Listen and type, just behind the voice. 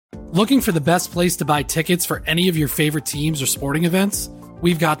Looking for the best place to buy tickets for any of your favorite teams or sporting events?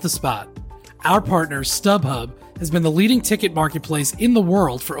 We've got the spot. Our partner, StubHub, has been the leading ticket marketplace in the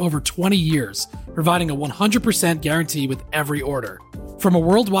world for over 20 years, providing a 100% guarantee with every order. From a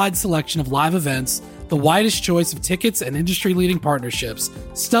worldwide selection of live events, the widest choice of tickets and industry-leading partnerships,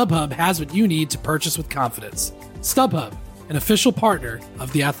 StubHub has what you need to purchase with confidence. StubHub, an official partner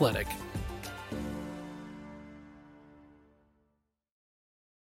of The Athletic.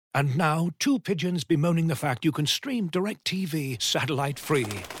 And now, two pigeons bemoaning the fact you can stream DirecTV satellite-free.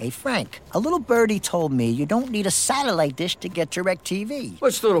 Hey, Frank, a little birdie told me you don't need a satellite dish to get DirecTV.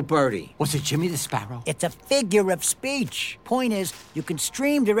 What's little birdie? Was it Jimmy the Sparrow? It's a figure of speech. Point is, you can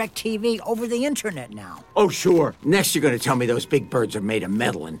stream DirecTV over the internet now. Oh, sure. Next you're going to tell me those big birds are made of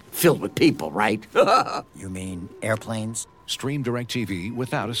metal and filled with people, right? You mean airplanes? Stream DirecTV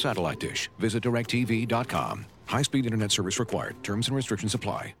without a satellite dish. Visit directtv.com. High-speed internet service required. Terms and restrictions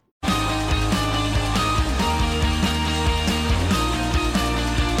apply.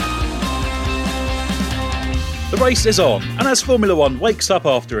 The race is on, and as Formula One wakes up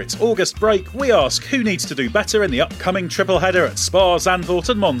after its August break, we ask who needs to do better in the upcoming triple header at Spa, Zandvoort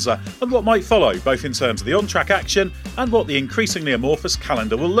and Monza, and what might follow, both in terms of the on-track action and what the increasingly amorphous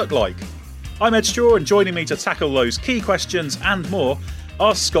calendar will look like. I'm Ed Straw, and joining me to tackle those key questions and more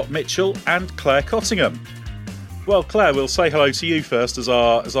are Scott Mitchell and Claire Cottingham. Well, Claire, we'll say hello to you first as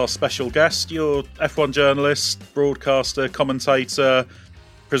our special guest. You're F1 journalist, broadcaster, commentator,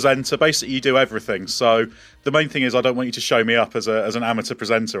 presenter. Basically, you do everything. So the main thing is I don't want you to show me up as an amateur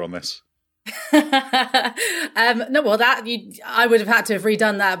presenter on this. No, well, I would have had to have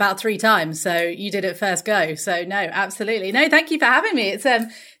redone that about 3 times. So you did it first go. So no, absolutely. No, thank you for having me. It's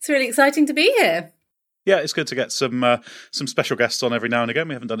really exciting to be here. Yeah, it's good to get some special guests on every now and again.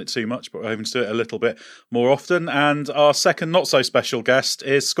 We haven't done it too much, but we're hoping to do it a little bit more often. And our second not-so-special guest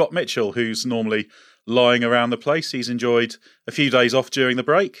is Scott Mitchell, who's normally lying around the place. He's enjoyed a few days off during the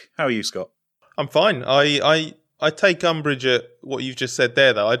break. How are you, Scott? I'm fine. I take umbrage at what you've just said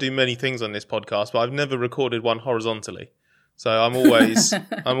there, though. I do many things on this podcast, but I've never recorded one horizontally. So I'm always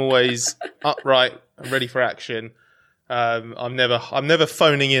upright and ready for action. I'm never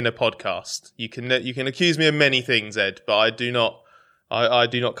phoning in a podcast. You can accuse me of many things, Ed, but I do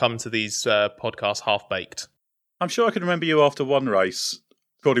not come to these podcasts half baked. I'm sure I can remember you after one race,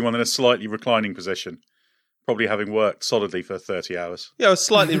 recording one in a slightly reclining position, probably having worked solidly for 30 hours. Yeah,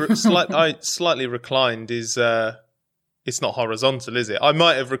 slightly reclined is it's not horizontal, is it? I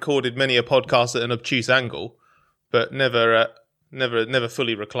might have recorded many a podcast at an obtuse angle, but never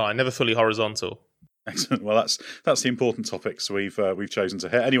fully reclined, never fully horizontal. Excellent. Well, that's the important topics we've chosen to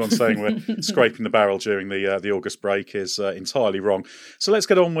hit. Anyone saying we're scraping the barrel during the August break is entirely wrong. So let's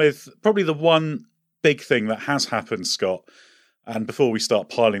get on with probably the one big thing that has happened, Scott. And before we start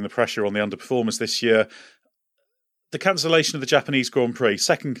piling the pressure on the underperformers this year, the cancellation of the Japanese Grand Prix,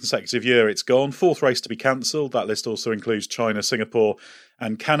 second consecutive year it's gone, 4th race to be cancelled. That list also includes China, Singapore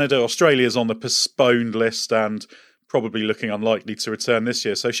and Canada. Australia's on the postponed list and probably looking unlikely to return this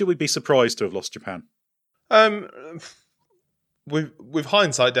year. So should we be surprised to have lost Japan? With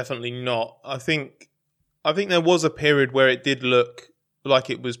hindsight, definitely not. I think there was a period where it did look like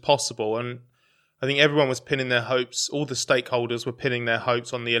it was possible, and I think everyone was pinning their hopes. All the stakeholders were pinning their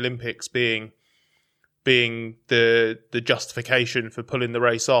hopes on the Olympics being the justification for pulling the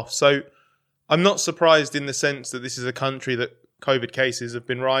race off. So I'm not surprised in the sense that this is a country that COVID cases have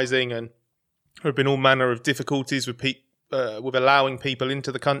been rising and there have been all manner of difficulties with allowing people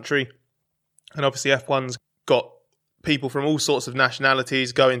into the country. And obviously F1's got people from all sorts of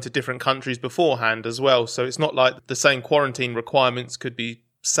nationalities going to different countries beforehand as well. So it's not like the same quarantine requirements could be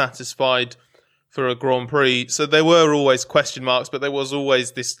satisfied for a Grand Prix. So there were always question marks, but there was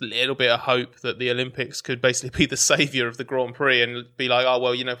always this little bit of hope that the Olympics could basically be the saviour of the Grand Prix and be like, oh,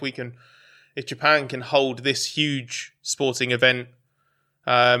 well, if Japan can hold this huge sporting event,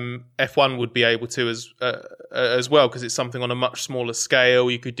 F1 would be able to as well, because it's something on a much smaller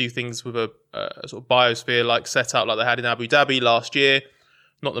scale. You could do things with a sort of biosphere-like setup like they had in Abu Dhabi last year.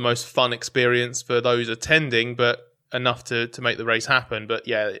 Not the most fun experience for those attending, but enough to make the race happen. But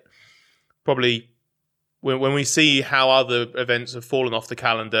yeah, probably when we see how other events have fallen off the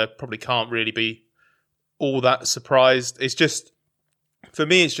calendar, probably can't really be all that surprised. It's just, for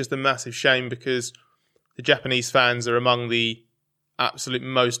me, it's just a massive shame because the Japanese fans are among the absolute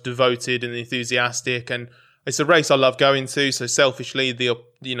most devoted and enthusiastic, and it's a race I love going to. So selfishly,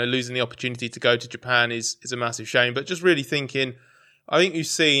 losing the opportunity to go to Japan is a massive shame. But just really thinking, I think you've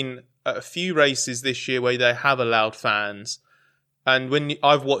seen a few races this year where they have allowed fans, and when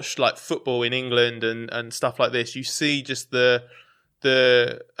I've watched like football in England and stuff like this, you see just the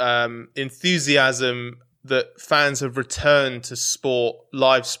the enthusiasm that fans have returned to sport,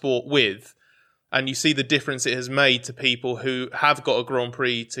 live sport with. And you see the difference it has made to people who have got a Grand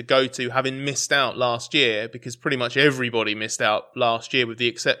Prix to go to, having missed out last year, because pretty much everybody missed out last year with the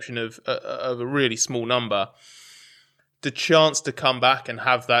exception of a really small number. The chance to come back and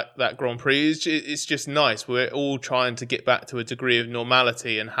have that Grand Prix, it's just nice. We're all trying to get back to a degree of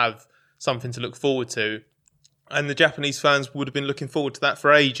normality and have something to look forward to. And the Japanese fans would have been looking forward to that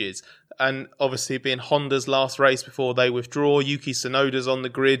for ages. And obviously being Honda's last race before they withdraw, Yuki Tsunoda's on the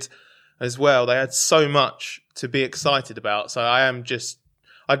grid as well. They had so much to be excited about. So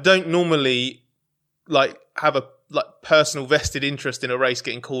I don't normally have a personal vested interest in a race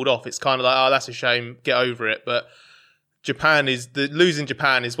getting called off. It's kind of like, oh, that's a shame, get over it. But losing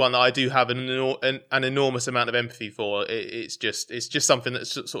Japan is one that I do have an enormous amount of empathy for. It's just something that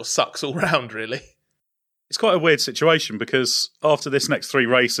sort of sucks all round, really. It's quite a weird situation because after this next 3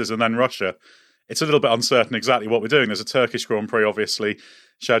 races and then Russia, it's a little bit uncertain exactly what we're doing. There's a Turkish Grand Prix, obviously,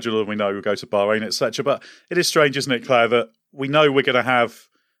 scheduled, and we know we'll go to Bahrain, etc. But it is strange, isn't it, Claire, that we know we're going to have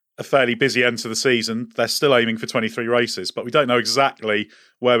a fairly busy end to the season. They're still aiming for 23 races, but we don't know exactly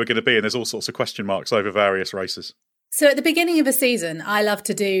where we're going to be, and there's all sorts of question marks over various races. So at the beginning of a season, I love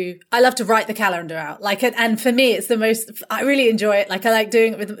to write the calendar out. And for me, it's I really enjoy it. I like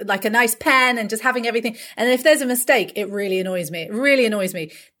doing it with a nice pen and just having everything. And if there's a mistake, it really annoys me. It really annoys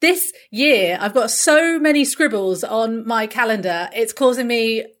me. This year, I've got so many scribbles on my calendar. It's causing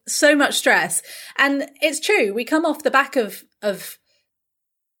me so much stress. And it's true. We come off the back of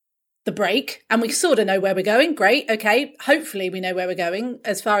the break and we sort of know where we're going. Great. Okay. Hopefully we know where we're going.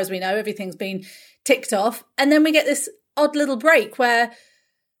 As far as we know, everything's been ticked off, and then we get this odd little break where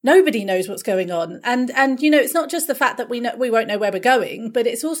nobody knows what's going on, and it's not just the fact that we won't know where we're going, but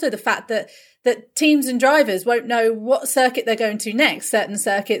it's also the fact that teams and drivers won't know what circuit they're going to next. Certain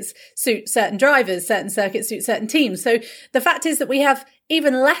circuits suit certain drivers, certain circuits suit certain teams. So the fact is that we have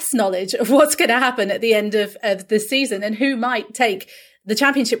even less knowledge of what's going to happen at the end of the season and who might take the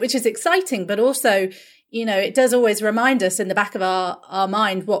championship, which is exciting, but also, it does always remind us in the back of our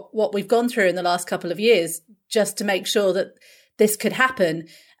mind what we've gone through in the last couple of years, just to make sure that this could happen.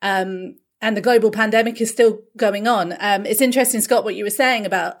 And the global pandemic is still going on. It's interesting, Scott, what you were saying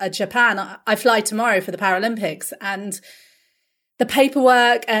about Japan. I fly tomorrow for the Paralympics, and the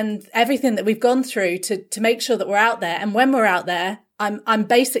paperwork and everything that we've gone through to make sure that we're out there. And when we're out there, I'm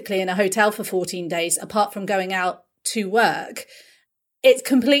basically in a hotel for 14 days, apart from going out to work. It's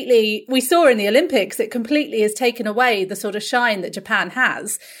completely, we saw in the Olympics, it completely has taken away the sort of shine that Japan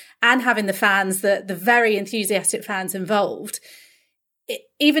has, and having the fans, the very enthusiastic fans involved.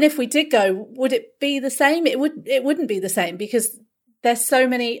 Even if we did go, would it be the same? It wouldn't be the same, because there's so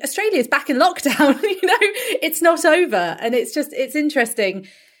many. Australia's back in lockdown, it's not over. And it's interesting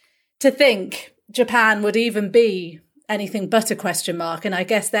to think Japan would even be anything but a question mark. And I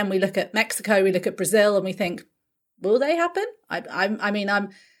guess then we look at Mexico, we look at Brazil, and we think, will they happen?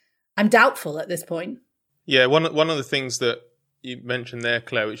 I'm doubtful at this point. Yeah, one of the things that you mentioned there,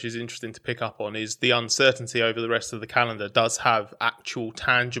 Claire, which is interesting to pick up on, is the uncertainty over the rest of the calendar does have actual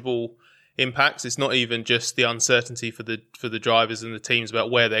tangible impacts. It's not even just the uncertainty for the drivers and the teams about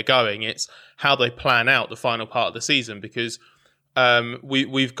where they're going. It's how they plan out the final part of the season, because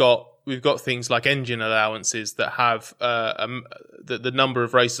we've got things like engine allowances that have the number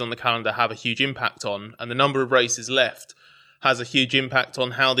of races on the calendar have a huge impact on, and the number of races left has a huge impact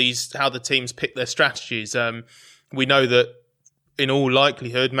on how the teams pick their strategies. We know that in all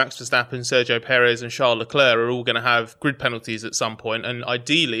likelihood, Max Verstappen, Sergio Perez and Charles Leclerc are all going to have grid penalties at some point. And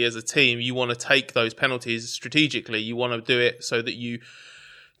ideally, as a team, you want to take those penalties strategically. You want to do it so that you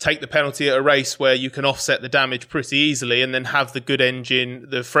take the penalty at a race where you can offset the damage pretty easily, and then have the good engine,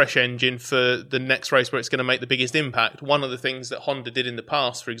 the fresh engine for the next race where it's going to make the biggest impact. One of the things that Honda did in the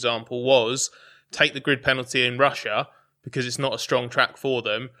past, for example, was take the grid penalty in Russia because it's not a strong track for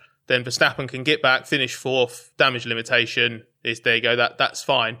them. Then Verstappen can get back, finish fourth, damage limitation is there you go, that's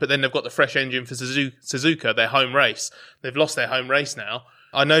fine. But then they've got the fresh engine for Suzuka, their home race. They've lost their home race now.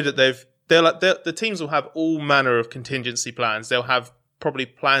 I know that the teams will have all manner of contingency plans. They'll have probably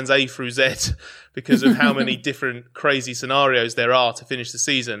plans A through Z because of how many different crazy scenarios there are to finish the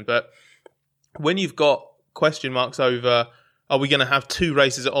season. But when you've got question marks over, are we going to have 2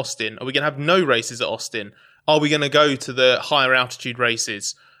 races at Austin? Are we going to have no races at Austin? Are we going to go to the higher altitude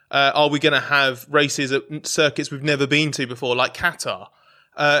races? Are we going to have races at circuits we've never been to before, like Qatar?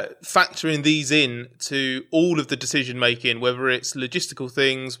 Factoring these in to all of the decision making, whether it's logistical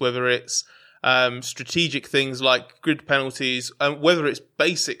things, whether it's strategic things like grid penalties, whether it's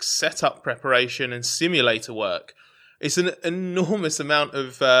basic setup preparation and simulator work. It's an enormous amount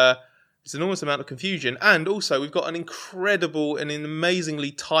of confusion, and also we've got an incredible and an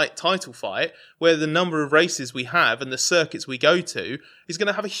amazingly tight title fight where the number of races we have and the circuits we go to is going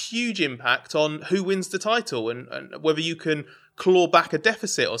to have a huge impact on who wins the title and whether you can claw back a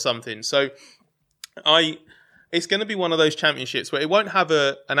deficit or something. So it's going to be one of those championships where it won't have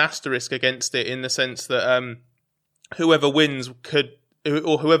an asterisk against it in the sense that whoever wins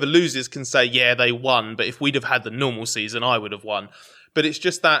or whoever loses can say, yeah, they won, but if we'd have had the normal season, I would have won. But it's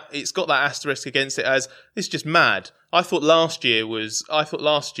just that it's got that asterisk against it as it's just mad. I thought last year was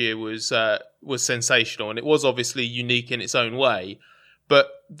sensational, and it was obviously unique in its own way. But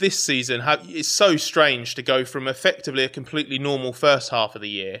this season it's so strange to go from effectively a completely normal first half of the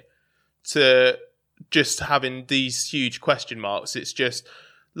year to just having these huge question marks. It's just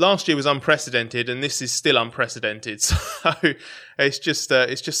last year was unprecedented, and this is still unprecedented. So it's just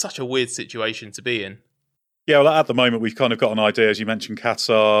such a weird situation to be in. Yeah, well, at the moment we've kind of got an idea, as you mentioned,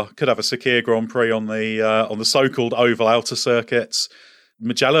 Qatar could have a Sakir Grand Prix on the so-called oval outer circuits.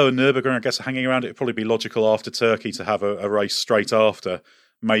 Mugello and Nürburgring, I guess, are hanging around. It would probably be logical after Turkey to have a race straight after,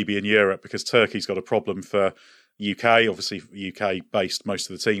 maybe in Europe, because Turkey's got a problem for UK. Obviously, UK-based most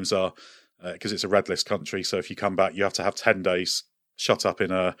of the teams are, because it's a red list country. So if you come back, you have to have 10 days shut up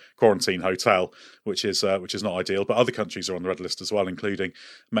in a quarantine hotel, which is not ideal. But other countries are on the red list as well, including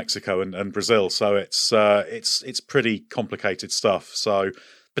Mexico and Brazil. So it's pretty complicated stuff. So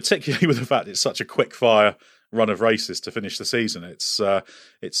particularly with the fact it's such a quick fire run of races to finish the season, it's a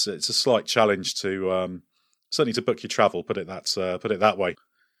slight challenge to certainly to book your travel. Put it that way.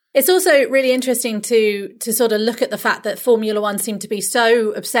 It's also really interesting to sort of look at the fact that Formula One seemed to be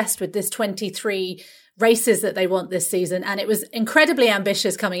so obsessed with this 23 races that they want this season, and it was incredibly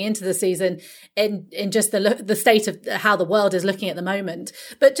ambitious coming into the season in just the state of how the world is looking at the moment.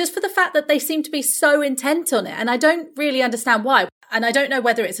 But just for the fact that they seem to be so intent on it, and I don't really understand why. And I don't know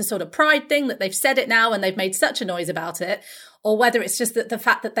whether it's a sort of pride thing that they've said it now and they've made such a noise about it, or whether it's just that the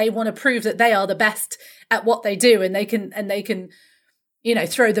fact that they want to prove that they are the best at what they do and they can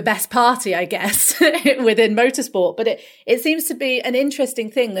throw the best party, I guess, within motorsport. But it seems to be an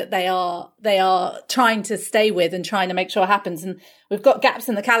interesting thing that they are trying to stay with and trying to make sure happens. And we've got gaps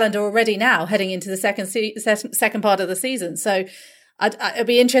in the calendar already now heading into the second part of the season. So it'd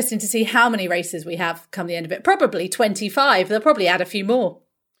be interesting to see how many races we have come the end of it. Probably 25. They'll probably add a few more.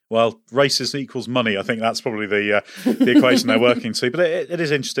 Well, races equals money. I think that's probably the equation they're working to. But it is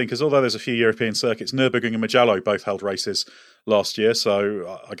interesting because although there's a few European circuits, Nürburgring and Mugello both held races last year,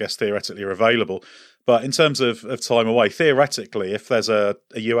 so I guess theoretically are available. But in terms of time away, theoretically, if there's a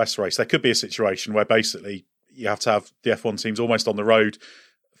US race, there could be a situation where basically you have to have the F1 teams almost on the road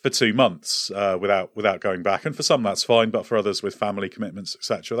for 2 months without going back. And for some that's fine, but for others with family commitments,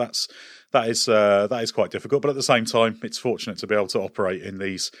 etc., that is quite difficult. But at the same time, it's fortunate to be able to operate in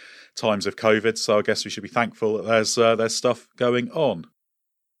these times of COVID. So I guess we should be thankful that there's stuff going on.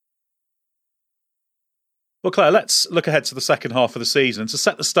 Well, Claire, let's look ahead to the second half of the season. To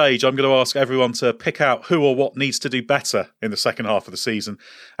set the stage, I'm going to ask everyone to pick out who or what needs to do better in the second half of the season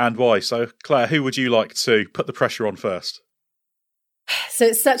and why. So, Claire, who would you like to put the pressure on first? So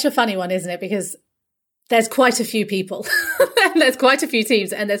it's such a funny one, isn't it? Because there's quite a few people, there's quite a few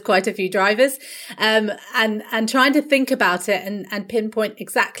teams, and there's quite a few drivers. And trying to think about it and pinpoint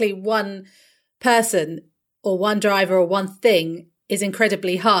exactly one person or one driver or one thing is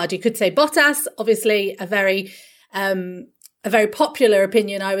incredibly hard. You could say Bottas, obviously a very popular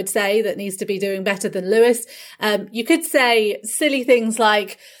opinion, I would say, that needs to be doing better than Lewis. You could say silly things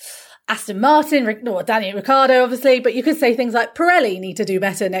like Aston Martin, Daniel Ricciardo, obviously, but you could say things like Pirelli need to do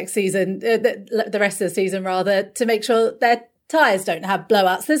better next season, the rest of the season rather, to make sure their tyres don't have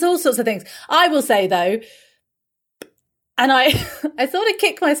blowouts. There's all sorts of things. I will say though, and I sort of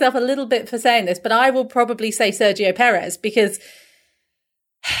kick myself a little bit for saying this, but I will probably say Sergio Perez, because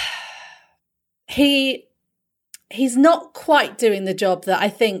he's not quite doing the job that I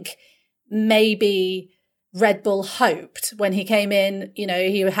think maybe Red Bull hoped when he came in. You know,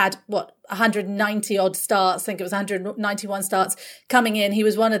 he had 190 odd starts. I think it was 191 starts coming in. He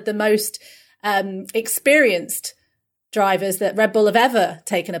was one of the most experienced drivers that Red Bull have ever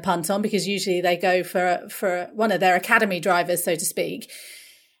taken a punt on, because usually they go for one of their academy drivers, so to speak.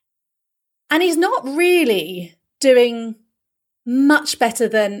 And he's not really doing much better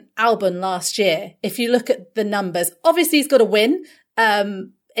than Albon last year. If you look at the numbers, obviously he's got a win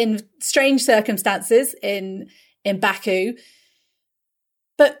in strange circumstances in Baku.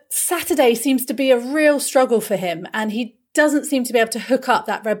 But Saturday seems to be a real struggle for him, and he doesn't seem to be able to hook up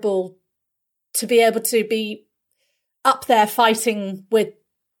that Red Bull to be able to be up there fighting with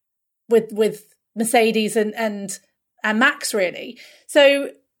Mercedes and Max, really.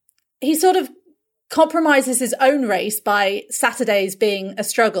 So he sort of compromises his own race by Saturdays being a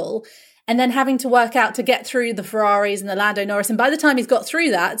struggle and then having to work out to get through the Ferraris and the Lando Norris. And by the time he's got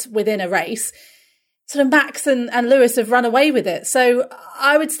through that within a race, sort of Max and Lewis have run away with it. So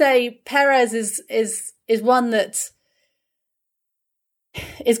I would say Perez is one that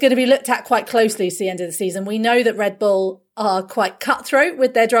is going to be looked at quite closely to the end of the season. We know that Red Bull are quite cutthroat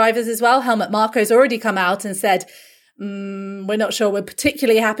with their drivers as well. Helmut Marko's already come out and said, we're not sure we're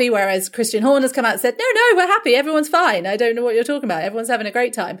particularly happy, whereas Christian Horner's come out and said, no, we're happy. Everyone's fine. I don't know what you're talking about. Everyone's having a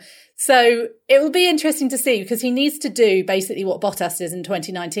great time. So it will be interesting to see, because he needs to do basically what Bottas did in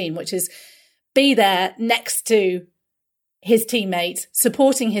 2019, which is be there next to his teammate,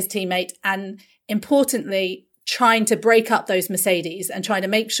 supporting his teammate, and importantly, trying to break up those Mercedes and trying to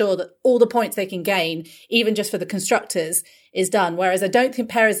make sure that all the points they can gain, even just for the constructors, is done. Whereas I don't think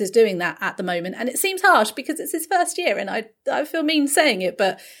Perez is doing that at the moment. And it seems harsh because it's his first year, and I feel mean saying it,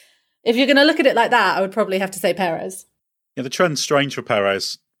 but if you're going to look at it like that, I would probably have to say Perez. Yeah, the trend's strange for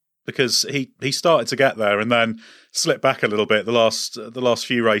Perez because he started to get there and then slipped back a little bit. The last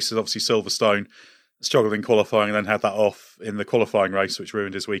few races, obviously Silverstone struggled in qualifying and then had that off in the qualifying race, which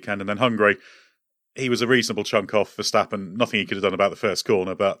ruined his weekend. And then Hungary, he was a reasonable chunk off Verstappen. Nothing he could have done about the first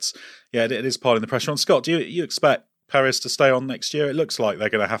corner, but yeah, it is piling the pressure on. Scott, do you expect Perez to stay on next year? It looks like they're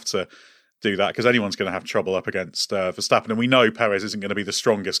going to have to do that because anyone's going to have trouble up against Verstappen. And we know Perez isn't going to be the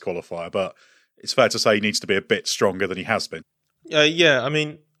strongest qualifier, but it's fair to say he needs to be a bit stronger than he has been. Yeah, I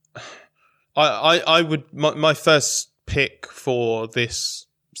mean, I would my first pick for this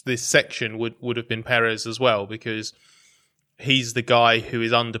section would have been Perez as well, because he's the guy who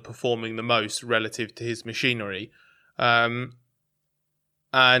is underperforming the most relative to his machinery. And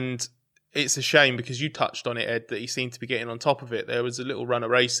it's a shame because you touched on it, Ed, that he seemed to be getting on top of it. There was a little run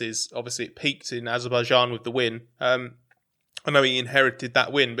of races. Obviously, it peaked in Azerbaijan with the win. I know he inherited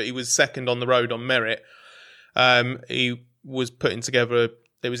that win, but he was second on the road on merit. He was putting together,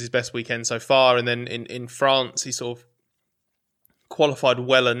 it was his best weekend so far. And then in France, he sort of qualified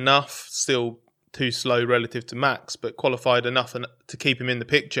well enough, still too slow relative to Max, but qualified enough to keep him in the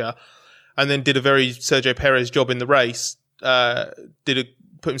picture, and then did a very Sergio Perez job in the race,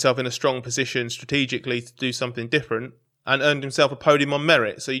 put himself in a strong position strategically to do something different, and earned himself a podium on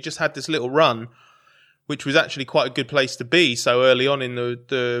merit. So he just had this little run, which was actually quite a good place to be so early on in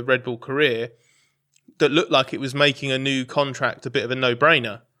the Red Bull career, that looked like it was making a new contract a bit of a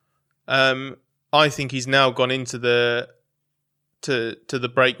no-brainer. I think he's now gone into the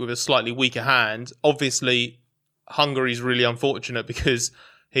break with a slightly weaker hand. Obviously, Hungary's really unfortunate because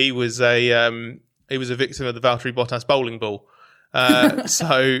he was a victim of the Valtteri Bottas bowling ball. And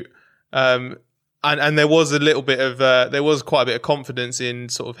there was a little bit of there was quite a bit of confidence in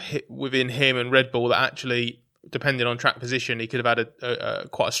sort of within him and Red Bull that actually, depending on track position, he could have had a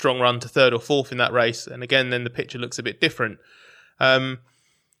quite a strong run to third or fourth in that race. And again, then the picture looks a bit different.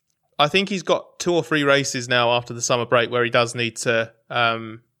 I think he's got 2 or 3 races now after the summer break where he does need to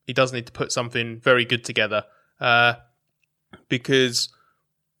put something very good together, because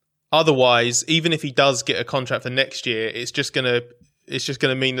otherwise, even if he does get a contract for next year, it's just gonna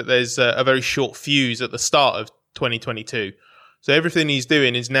mean that there's a very short fuse at the start of 2022. So everything he's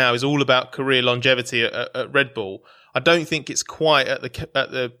doing is all about career longevity at Red Bull. I don't think it's quite at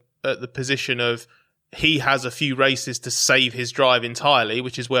the position of he has a few races to save his drive entirely,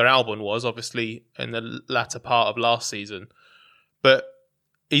 which is where Albon was, obviously, in the latter part of last season. But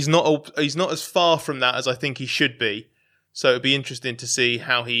he's not as far from that as I think he should be. So it'd be interesting to see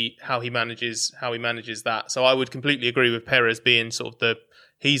how he manages that. So I would completely agree with Perez being sort of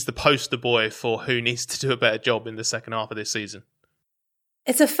he's the poster boy for who needs to do a better job in the second half of this season.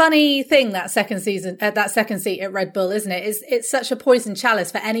 It's a funny thing, that second seat at Red Bull, isn't it? It's such a poison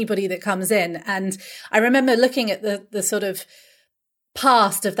chalice for anybody that comes in. And I remember looking at the sort of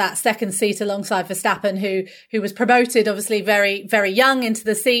past of that second seat alongside Verstappen, who was promoted obviously very, very young into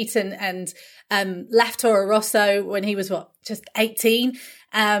the seat and left Toro Rosso when he was just 18.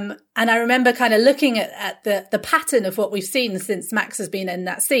 And I remember kind of looking at the pattern of what we've seen since Max has been in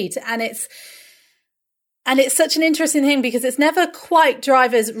that seat. And it's such an interesting thing because it's never quite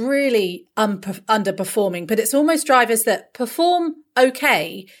drivers really underperforming, but it's almost drivers that perform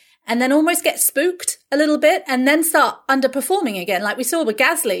okay and then almost get spooked a little bit and then start underperforming again. Like we saw with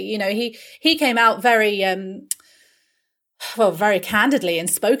Gasly, he came out very, very candidly and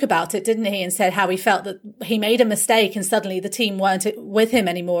spoke about it, didn't he? And said how he felt that he made a mistake and suddenly the team weren't with him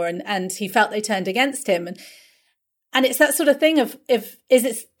anymore and he felt they turned against him. And it's that sort of thing of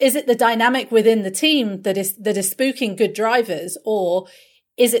is it the dynamic within the team that is spooking good drivers, or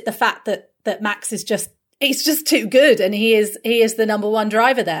is it the fact that Max is just He's just too good, and he is the number one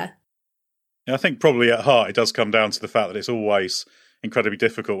driver there. Yeah, I think probably at heart it does come down to the fact that it's always incredibly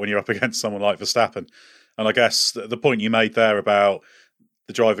difficult when you're up against someone like Verstappen. And I guess the point you made there about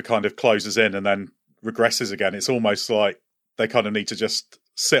the driver kind of closes in and then regresses again, it's almost like they kind of need to just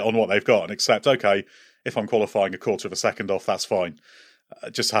sit on what they've got and accept, okay, if I'm qualifying a quarter of a second off, that's fine.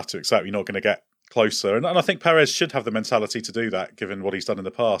 Just have to accept you're not going to get closer. And I think Perez should have the mentality to do that, given what he's done in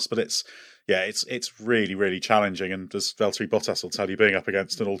the past. But it's really, really challenging. And as Valtteri Bottas will tell you, being up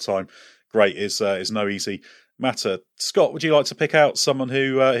against an all-time great is no easy matter. Scott, would you like to pick out someone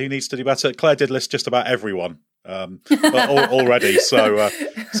who needs to do better? Claire did list just about everyone already. So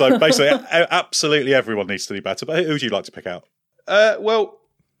basically, absolutely everyone needs to do better. But who would you like to pick out? Well,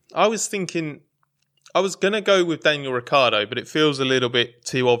 I was thinking I was going to go with Daniel Ricciardo, but it feels a little bit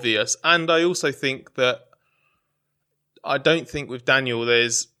too obvious. And I also think that I don't think with Daniel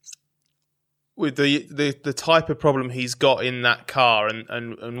there's with the type of problem he's got in that car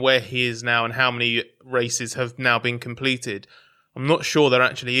and where he is now and how many races have now been completed, I'm not sure there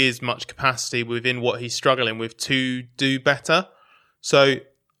actually is much capacity within what he's struggling with to do better. So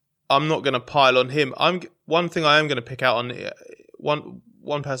I'm not going to pile on him. One thing I am going to pick out on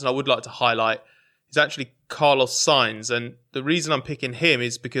one person I would like to highlight is actually Carlos Sainz. And the reason I'm picking him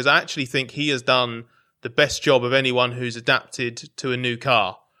is because I actually think he has done the best job of anyone who's adapted to a new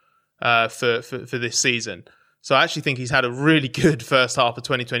car for this season. So I actually think he's had a really good first half of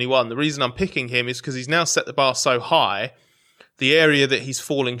 2021. The reason I'm picking him is because he's now set the bar so high. The area that he's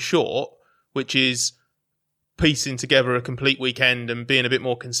falling short, which is piecing together a complete weekend and being a bit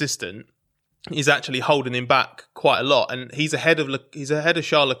more consistent, is actually holding him back quite a lot. And he's ahead of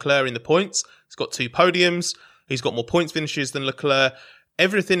Charles Leclerc in the points. He's got 2 podiums. He's got more points finishes than Leclerc.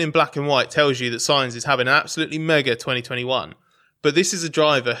 Everything in black and white tells you that Sainz is having an absolutely mega 2021. But this is a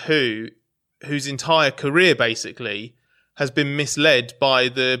driver whose entire career basically has been misled by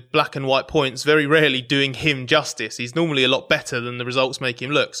the black and white points, very rarely doing him justice. He's normally a lot better than the results make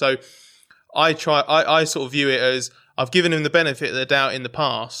him look. So I sort of view it as I've given him the benefit of the doubt in the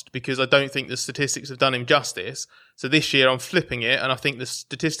past because I don't think the statistics have done him justice. So this year I'm flipping it and I think the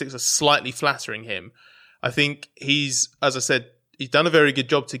statistics are slightly flattering him. I think he's done a very good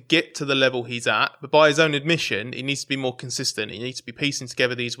job to get to the level he's at, but by his own admission, he needs to be more consistent. He needs to be piecing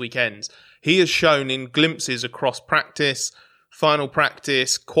together these weekends. He has shown in glimpses across practice, final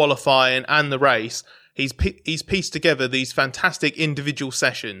practice, qualifying and the race, he's pieced together these fantastic individual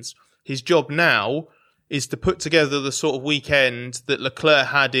sessions. His job now is to put together the sort of weekend that Leclerc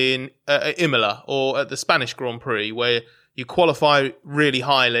had in Imola or at the Spanish Grand Prix, where you qualify really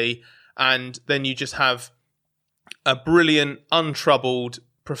highly and then you just have a brilliant, untroubled,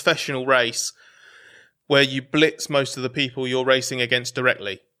 professional race where you blitz most of the people you're racing against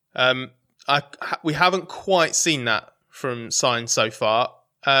directly. We haven't quite seen that from Sainz so far.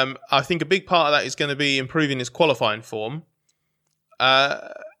 I think a big part of that is going to be improving his qualifying form.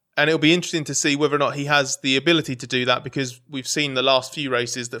 And it'll be interesting to see whether or not he has the ability to do that, because we've seen the last few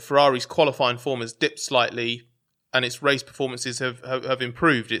races that Ferrari's qualifying form has dipped slightly and its race performances have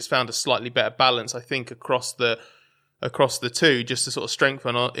improved. It's found a slightly better balance, I think, across the two, just to sort of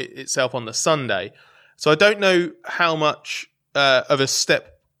strengthen itself on the Sunday. So I don't know how much of a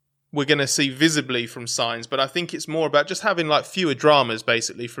step we're going to see visibly from Sainz, but I think it's more about just having like fewer dramas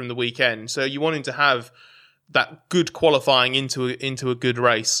basically from the weekend. So you want him to have that good qualifying into a good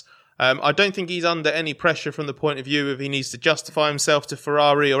race. I don't think he's under any pressure from the point of view of he needs to justify himself to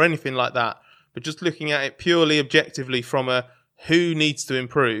Ferrari or anything like that. But just looking at it purely objectively from a who needs to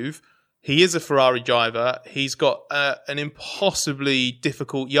improve, he is a Ferrari driver. He's got an impossibly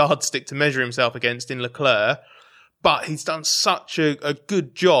difficult yardstick to measure himself against in Leclerc, but he's done such a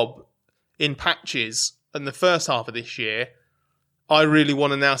good job in patches in the first half of this year. I really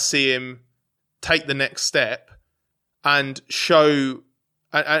want to now see him take the next step and show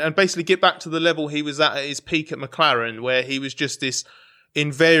and basically get back to the level he was at his peak at McLaren, where he was just this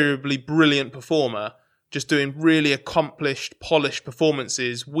invariably brilliant performer, just doing really accomplished, polished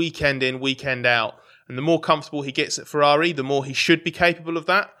performances weekend in, weekend out. And the more comfortable he gets at Ferrari, the more he should be capable of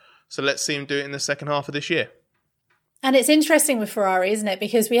that. So let's see him do it in the second half of this year. And it's interesting with Ferrari, isn't it?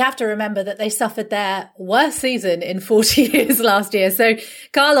 Because we have to remember that they suffered their worst season in 40 years last year. So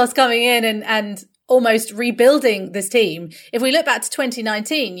Carlos coming in and almost rebuilding this team. If we look back to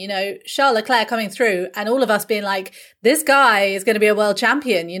 2019, Charles Leclerc coming through and all of us being like, this guy is going to be a world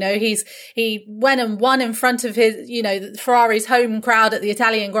champion. He went and won in front of his, Ferrari's home crowd at the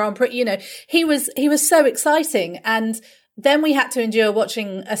Italian Grand Prix. He was so exciting. And then we had to endure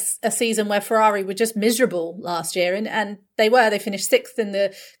watching a season where Ferrari were just miserable last year. And they finished 6th in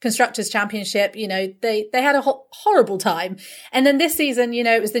the Constructors' Championship. You know, they had a horrible time. And then this season, you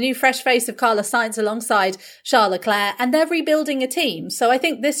know, it was the new fresh face of Carlos Sainz alongside Charles Leclerc, and they're rebuilding a team. So I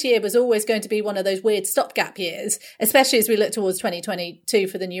think this year was always going to be one of those weird stopgap years, especially as we look towards 2022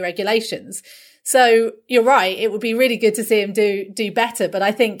 for the new regulations. So you're right. It would be really good to see him do better, but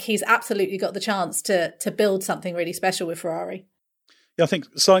I think he's absolutely got the chance to build something really special with Ferrari. Yeah, I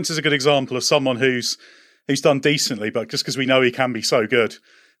think Sainz is a good example of someone who's done decently, but just because we know he can be so good,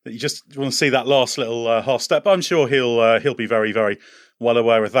 that you just want to see that last little half step. But I'm sure he'll be very, very well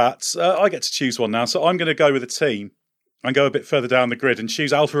aware of that. I get to choose one now, so I'm going to go with a team and go a bit further down the grid and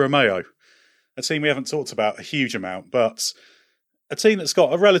choose Alfa Romeo, a team we haven't talked about a huge amount, but a team that's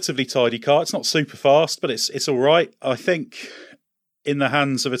got a relatively tidy car. It's not super fast, but it's all right. I think in the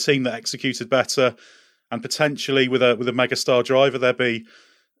hands of a team that executed better and potentially with a megastar driver, there'd be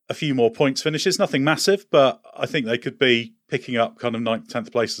a few more points finishes. Nothing massive, but I think they could be picking up kind of 9th,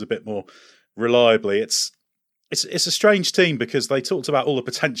 10th places a bit more reliably. It's a strange team because they talked about all the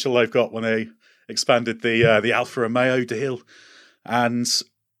potential they've got when they expanded the Alfa Romeo deal, and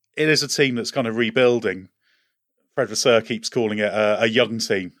it is a team that's kind of rebuilding. Fred Vasseur keeps calling it a young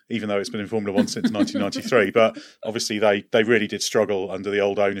team, even though it's been in Formula One since 1993. But obviously they really did struggle under the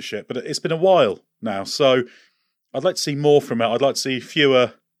old ownership. But it's been a while now, so I'd like to see more from it. I'd like to see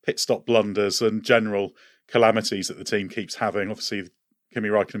fewer pit stop blunders and general calamities that the team keeps having. Obviously, Kimi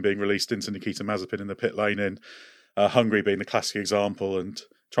Räikkönen being released into Nikita Mazepin in the pit lane in Hungary being the classic example, and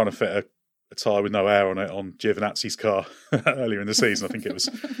trying to fit a tyre with no air on it on Giovinazzi's car earlier in the season. I think it was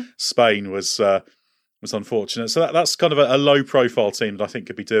Spain was unfortunate. So that's kind of a low profile team that I think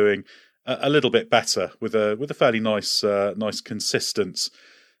could be doing a little bit better with a fairly nice consistent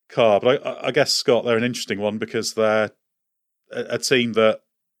car. But I guess, Scott, they're an interesting one because they're a team that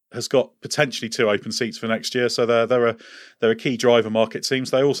has got potentially 2 open seats for next year. So they're a key driver market team.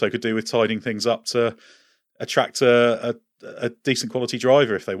 So they also could do with tidying things up to attract a decent quality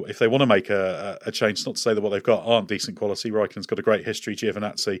driver if they want to make a change. It's not to say that what they've got aren't decent quality. Raikkonen's got a great history.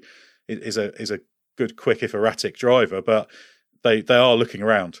 Giovinazzi is a good, quick, if erratic driver, but they are looking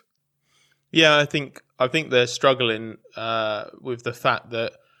around. Yeah, I think they're struggling with the fact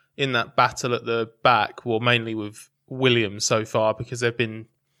that in that battle at the back, well, mainly with Williams so far, because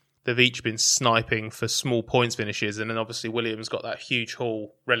they've each been sniping for small points finishes, and then obviously Williams got that huge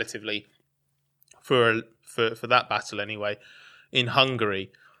haul relatively for that battle anyway in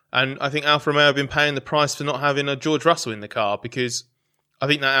Hungary. And I think Alfa Romeo have been paying the price for not having a George Russell in the car, because I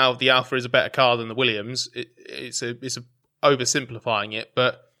think that the Alfa is a better car than the Williams. It's oversimplifying it,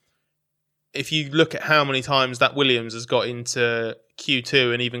 but if you look at how many times that Williams has got into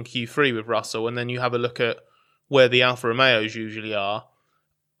Q2 and even Q3 with Russell, and then you have a look at where the Alfa Romeos usually are,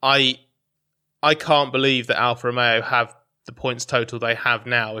 I can't believe that Alfa Romeo have the points total they have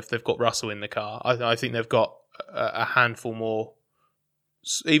now if they've got Russell in the car. I think they've got a handful more,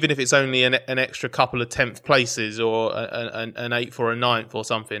 even if it's only an extra couple of 10th places or an 8th or a 9th or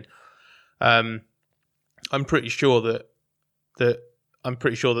something. I'm pretty sure that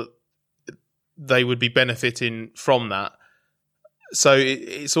they would be benefiting from that. So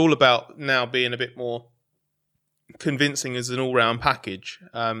it's all about now being a bit more convincing as an all-round package.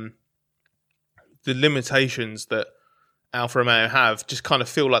 The limitations that Alfa Romeo have just kind of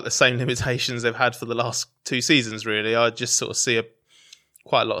feel like the same limitations they've had for the last 2 seasons, really. I just sort of see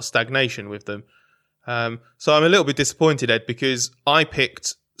quite a lot of stagnation with them. So I'm a little bit disappointed, Ed, because I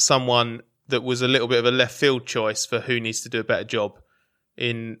picked someone that was a little bit of a left field choice for who needs to do a better job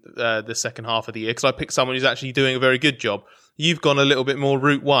in the second half of the year, because I picked someone who's actually doing a very good job. You've gone a little bit more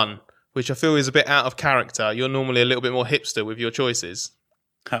Route 1, which I feel is a bit out of character. You're normally a little bit more hipster with your choices.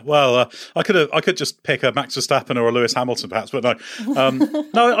 Well, I could just pick a Max Verstappen or a Lewis Hamilton, perhaps, but no.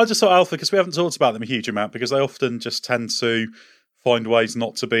 No, I just thought Alfa, because we haven't talked about them a huge amount, because they often just tend to find ways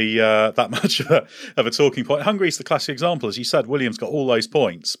not to be that much of a talking point. Hungary's the classic example. As you said, Williams got all those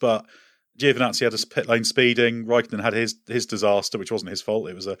points, but Giovinazzi had his pit lane speeding. Raikkonen had his disaster, which wasn't his fault.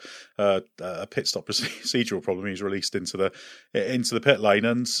 It was a pit stop procedural problem. He was released into the pit lane,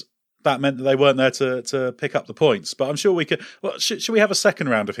 and that meant that they weren't there to pick up the points. But I'm sure we could. Well, should we have a second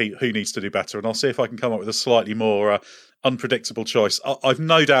round of who needs to do better? And I'll see if I can come up with a slightly more unpredictable choice. I've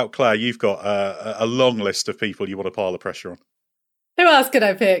no doubt, Claire, you've got a long list of people you want to pile the pressure on. Who else could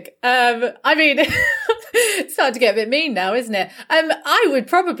I pick? I mean, it's starting to get a bit mean now, isn't it? I would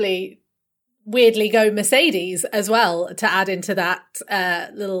probably weirdly go Mercedes as well to add into that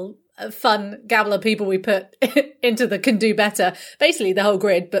little fun gabble of people we put into the can do better, basically the whole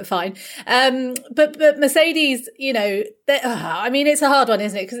grid, but fine. But Mercedes, it's a hard one,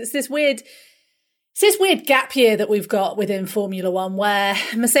 isn't it? Because it's this weird gap year that we've got within Formula One where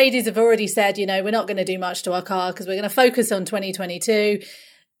Mercedes have already said, we're not going to do much to our car because we're going to focus on 2022.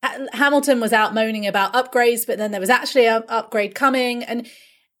 Hamilton was out moaning about upgrades, but then there was actually an upgrade coming, and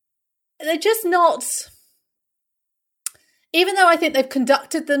they're just not, even though I think they've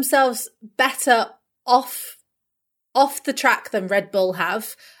conducted themselves better off the track than Red Bull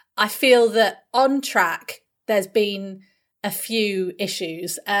have, I feel that on track there's been a few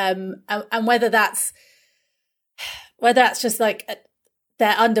issues, and whether that's just like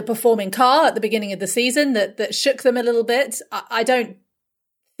their underperforming car at the beginning of the season that shook them a little bit. I don't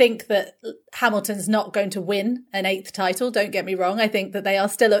think that Hamilton's not going to win an 8th title. Don't get me wrong. I think that they are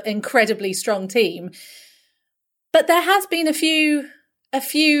still an incredibly strong team, but there has been a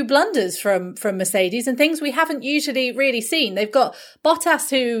few blunders from Mercedes and things we haven't usually really seen. They've got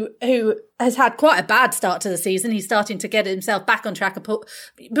Bottas who has had quite a bad start to the season. He's starting to get himself back on track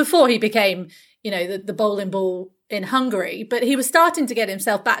before he became, the bowling ball in Hungary, but he was starting to get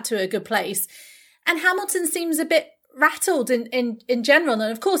himself back to a good place. And Hamilton seems a bit rattled in general. And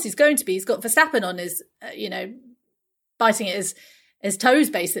of course he's going to be. He's got Verstappen on his, biting at his toes,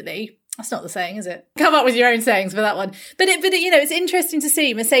 basically. That's not the saying, is it? Come up with your own sayings for that one. But it's interesting to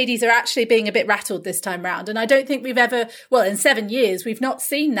see Mercedes are actually being a bit rattled this time round. And I don't think we've ever, in 7 years, we've not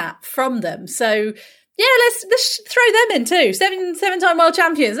seen that from them. So yeah, let's throw them in too. Seven-time world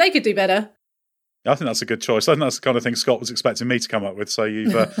champions. They could do better. I think that's a good choice. I think that's the kind of thing Scott was expecting me to come up with. So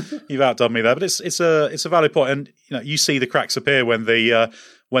you've outdone me there. But it's a valid point, and you see the cracks appear when the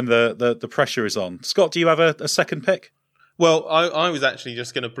pressure is on. Scott, do you have a second pick? Well, I was actually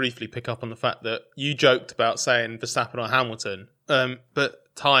just going to briefly pick up on the fact that you joked about saying Verstappen or Hamilton, but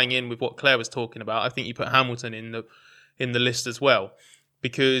tying in with what Claire was talking about, I think you put Hamilton in the list as well,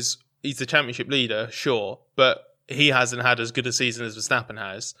 because he's the championship leader, sure, but he hasn't had as good a season as Verstappen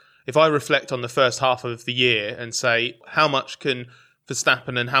has. If I reflect on the first half of the year and say, how much can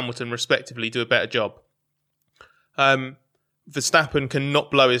Verstappen and Hamilton respectively do a better job? Verstappen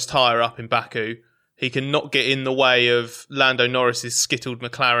cannot blow his tyre up in Baku. He cannot get in the way of Lando Norris's skittled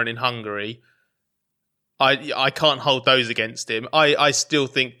McLaren in Hungary. I can't hold those against him. I still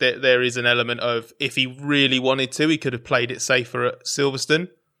think that there is an element of, if he really wanted to, he could have played it safer at Silverstone.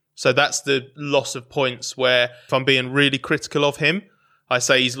 So that's the loss of points where, if I'm being really critical of him, I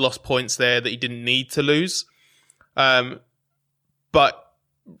say he's lost points there that he didn't need to lose. But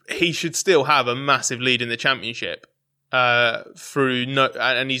he should still have a massive lead in the championship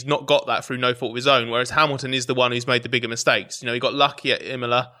and he's not got that through no fault of his own, whereas Hamilton is the one who's made the bigger mistakes. He got lucky at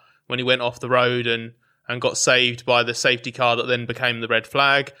Imola when he went off the road and got saved by the safety car that then became the red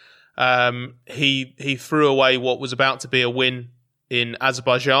flag. He threw away what was about to be a win in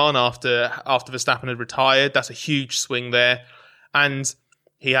Azerbaijan after Verstappen had retired. That's a huge swing there. And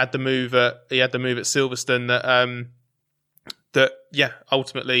he had the move at Silverstone that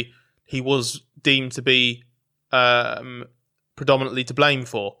ultimately he was deemed to be predominantly to blame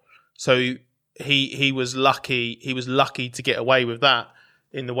for. So he was lucky to get away with that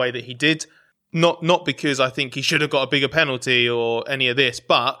in the way that he did. Not because I think he should have got a bigger penalty or any of this,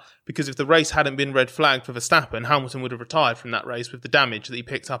 but because if the race hadn't been red flagged for Verstappen, Hamilton would have retired from that race with the damage that he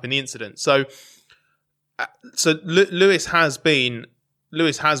picked up in the incident. So Lewis has been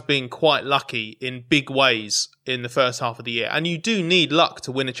quite lucky in big ways in the first half of the year. And you do need luck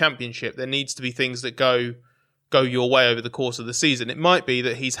to win a championship. There needs to be things that go your way over the course of the season. It might be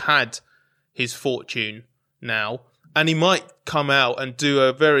that he's had his fortune now, and he might come out and do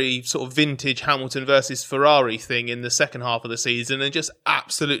a very sort of vintage Hamilton versus Ferrari thing in the second half of the season and just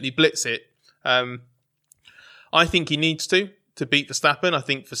absolutely blitz it. I think he needs to beat Verstappen. I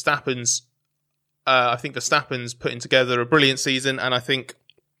think Verstappen's putting together a brilliant season, and I think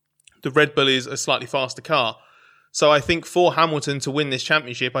the Red Bull is a slightly faster car. So I think for Hamilton to win this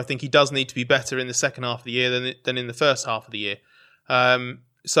championship, I think he does need to be better in the second half of the year than in the first half of the year.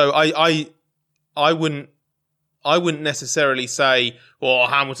 So I wouldn't necessarily say, well,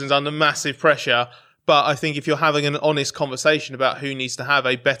 Hamilton's under massive pressure. But I think if you're having an honest conversation about who needs to have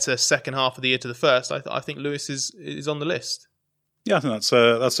a better second half of the year to the first, I think Lewis is on the list. Yeah, I think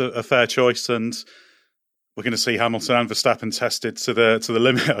that's a fair choice, and we're going to see Hamilton and Verstappen tested to the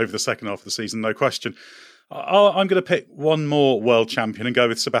limit over the second half of the season, no question. I'm going to pick one more world champion and go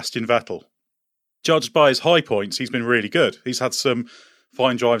with Sebastian Vettel. Judged by his high points, he's been really good. He's had some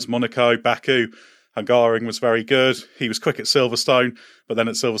fine drives, Monaco, Baku. Hungaroring was very good. He was quick at Silverstone, but then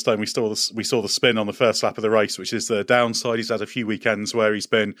at Silverstone we saw the spin on the first lap of the race, which is the downside. He's had a few weekends where he's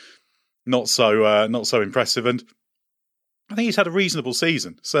been not so impressive. And I think he's had a reasonable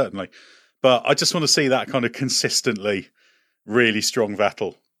season, certainly. But I just want to see that kind of consistently really strong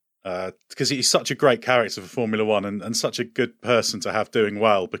Vettel. Because he's such a great character for Formula One and such a good person to have doing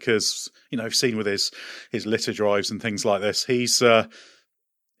well, because, I've seen with his litter drives and things like this, he's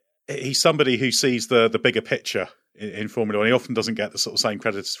somebody who sees the bigger picture in Formula One. He often doesn't get the sort of same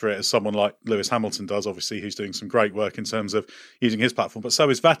credits for it as someone like Lewis Hamilton does, obviously, who's doing some great work in terms of using his platform, but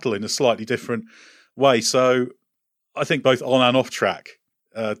so is Vettel in a slightly different way. So I think both on and off track,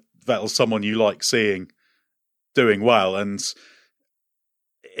 Vettel's someone you like seeing doing well, and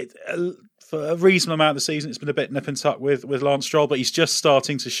for a reasonable amount of the season, it's been a bit nip and tuck with Lance Stroll, but he's just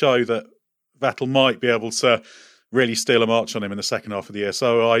starting to show that Vettel might be able to really steal a march on him in the second half of the year.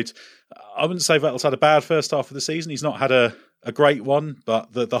 So I wouldn't say Vettel's had a bad first half of the season. He's not had a great one,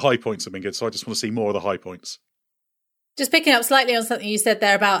 but the high points have been good. So I just want to see more of the high points. Just picking up slightly on something you said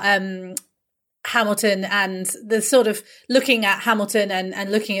there about Hamilton and the sort of looking at Hamilton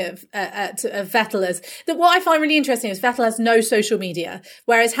and looking at Vettel as that. What I find really interesting is Vettel has no social media,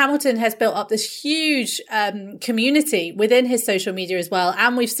 whereas Hamilton has built up this huge community within his social media as well.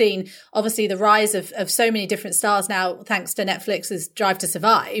 And we've seen obviously the rise of so many different stars now, thanks to Netflix's Drive to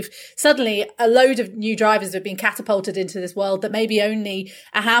Survive. Suddenly a load of new drivers have been catapulted into this world that maybe only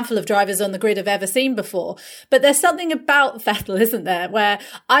a handful of drivers on the grid have ever seen before. But there's something about Vettel, isn't there, where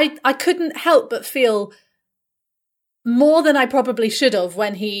I couldn't help but feel more than I probably should have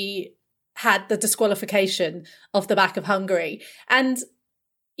when he had the disqualification off the back of Hungary. And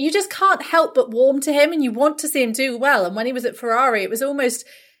you just can't help but warm to him, and you want to see him do well. And when he was at Ferrari, it was almost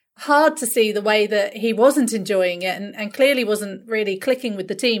hard to see the way that he wasn't enjoying it and clearly wasn't really clicking with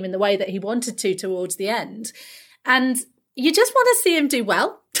the team in the way that he wanted to towards the end. And you just want to see him do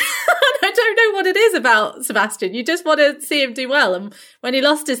well. I don't know what it is about Sebastian. You just want to see him do well. And when he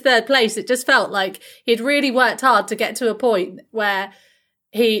lost his third place, it just felt like he'd really worked hard to get to a point where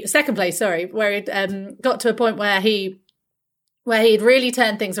second place, where he'd got to a point where he'd really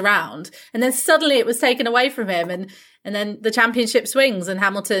turned things around. And then suddenly it was taken away from him. And then the championship swings and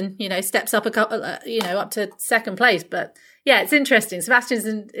Hamilton, steps up a couple, up to second place. But yeah, it's interesting.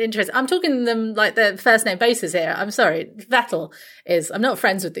 Sebastian's interesting. I'm talking them like the first name basis here. I'm sorry. Vettel is. I'm not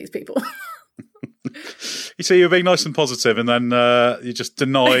friends with these people. You see, you're being nice and positive, and then you just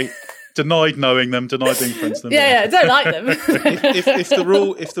denied knowing them, denied being friends with them. Yeah, I don't like them. if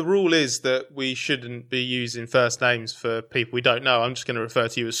the rule is that we shouldn't be using first names for people we don't know, I'm just going to refer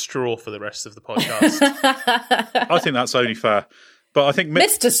to you as Straw for the rest of the podcast. I think that's only fair. But I think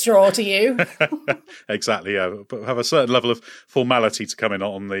Mr. Straw to you. Exactly, yeah. But have a certain level of formality to come in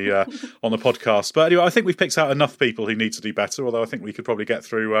on the podcast. But anyway, I think we've picked out enough people who need to do better. Although I think we could probably get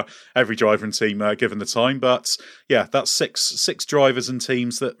through every driver and team given the time. But yeah, that's six drivers and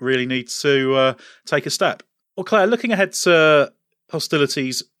teams that really need to take a step. Well, Claire, looking ahead to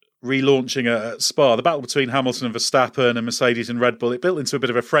hostilities relaunching at Spa, the battle between Hamilton and Verstappen and Mercedes and Red Bull, it built into a bit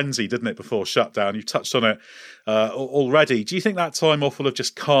of a frenzy, didn't it, before shutdown? You've touched on it already. Do you think that time off will have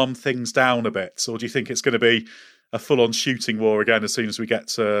just calmed things down a bit, or do you think it's going to be a full-on shooting war again as soon as we get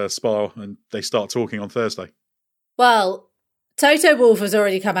to Spa and they start talking on Thursday? Well, Toto Wolff has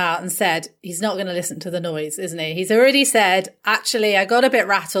already come out and said he's not going to listen to the noise, isn't he? He's already said, actually, I got a bit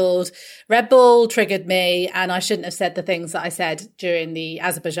rattled. Red Bull triggered me and I shouldn't have said the things that I said during the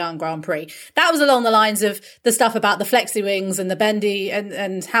Azerbaijan Grand Prix. That was along the lines of the stuff about the flexi wings and the bendy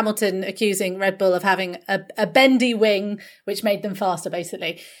and Hamilton accusing Red Bull of having a bendy wing, which made them faster,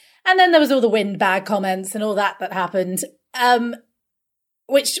 basically. And then there was all the windbag comments and all that happened.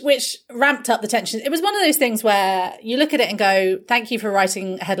 Which ramped up the tension. It was one of those things where you look at it and go, thank you for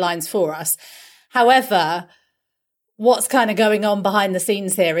writing headlines for us. However, what's kind of going on behind the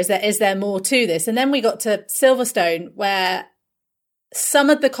scenes here? Is there more to this? And then we got to Silverstone, where some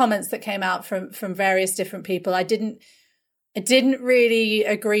of the comments that came out from various different people, I didn't really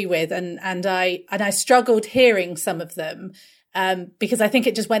agree with. And I struggled hearing some of them, because I think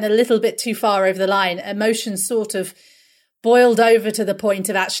it just went a little bit too far over the line. Emotions sort of boiled over to the point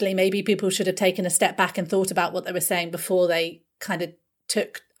of actually maybe people should have taken a step back and thought about what they were saying before they kind of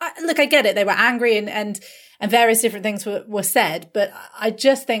took. Look, I get it. They were angry and various different things were said, but I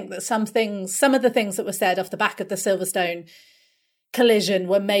just think that some of the things that were said off the back of the Silverstone collision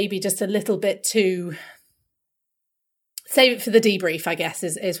were maybe just a little bit too. Save it for the debrief, I guess,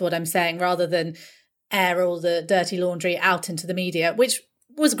 is what I'm saying, rather than air all the dirty laundry out into the media, which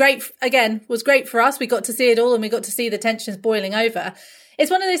was great for us. We got to see it all and we got to see the tensions boiling over. It's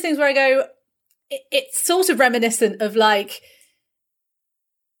one of those things where I go, it's sort of reminiscent of like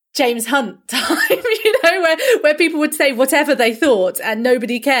James Hunt time, where people would say whatever they thought and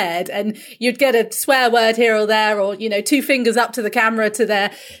nobody cared, and you'd get a swear word here or there, or two fingers up to the camera to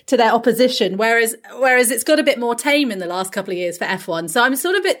their opposition. Whereas it's got a bit more tame in the last couple of years for F1. So I'm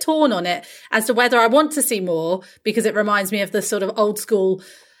sort of a bit torn on it as to whether I want to see more, because it reminds me of the sort of old school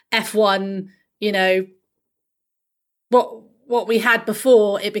F1, what we had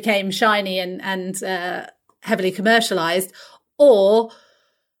before it became shiny and heavily commercialized, or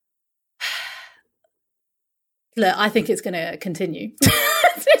look, I think it's going to continue.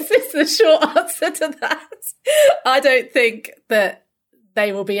 This is the short answer to that. I don't think that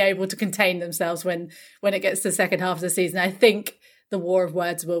they will be able to contain themselves when it gets to the second half of the season. I think the war of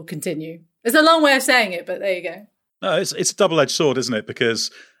words will continue. It's a long way of saying it, but there you go. No, it's a double-edged sword, isn't it?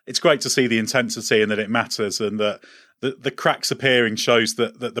 Because it's great to see the intensity and that it matters, and that the cracks appearing shows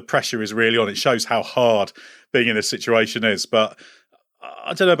that the pressure is really on. It shows how hard being in this situation is. But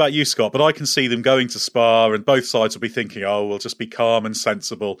I don't know about you, Scott, but I can see them going to Spa and both sides will be thinking, oh, we'll just be calm and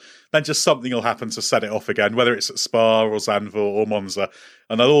sensible. Then just something will happen to set it off again, whether it's at Spa or Zandvoort or Monza,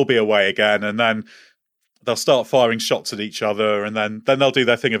 and they'll all be away again. And then they'll start firing shots at each other, and then they'll do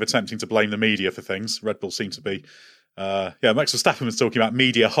their thing of attempting to blame the media for things. Red Bull seem to be... Max Verstappen was talking about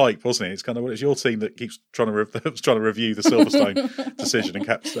media hype, wasn't he? It's kind of what it's your team that keeps trying to review the Silverstone decision and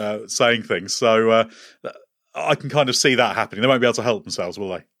kept saying things. So I can kind of see that happening. They won't be able to help themselves, will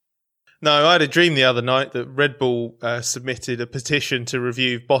they? No, I had a dream the other night that Red Bull submitted a petition to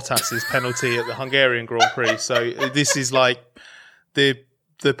review Bottas's penalty at the Hungarian Grand Prix. So this is like the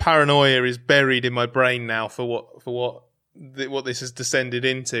paranoia is buried in my brain now for what this has descended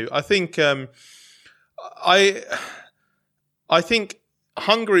into. I think I think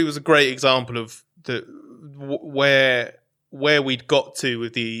Hungary was a great example of where we'd got to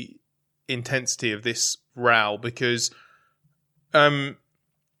with the intensity of this row, because by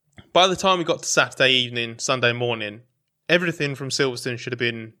the time we got to Saturday evening, Sunday morning, everything from Silverstone should have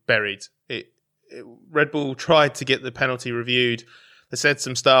been buried. Red Bull tried to get the penalty reviewed. They said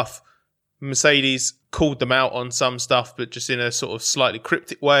some stuff. Mercedes called them out on some stuff, but just in a sort of slightly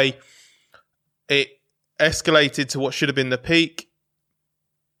cryptic way. It escalated to what should have been the peak.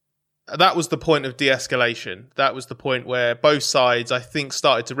 That was the point of de-escalation. That was the point where both sides, I think,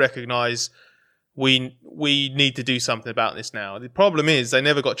 started to recognise we need to do something about this now. The problem is they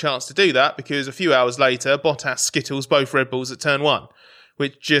never got a chance to do that, because a few hours later, Bottas skittles both Red Bulls at turn one,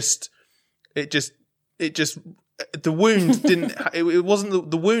 which the wound didn't. It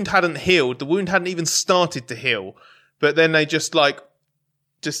wasn't the wound hadn't healed. The wound hadn't even started to heal, but then they just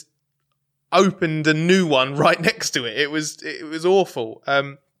opened a new one right next to it. It was awful.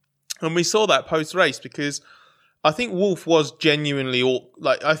 And we saw that post race, because I think Wolff was genuinely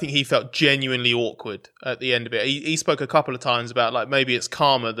I think he felt genuinely awkward at the end of it. He spoke a couple of times about maybe it's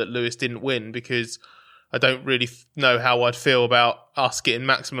karma that Lewis didn't win, because I don't really know how I'd feel about us getting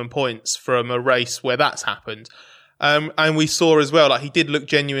maximum points from a race where that's happened. And we saw as well, he did look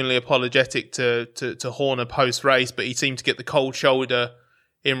genuinely apologetic to Horner post race, but he seemed to get the cold shoulder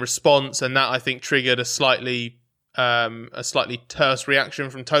in response, and that I think triggered a slightly terse reaction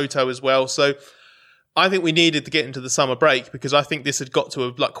from Toto as well. So I think we needed to get into the summer break, because I think this had got to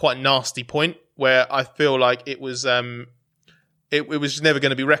a quite nasty point where I feel like it was never going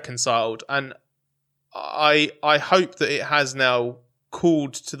to be reconciled, and I hope that it has now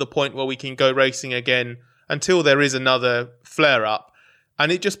cooled to the point where we can go racing again until there is another flare up,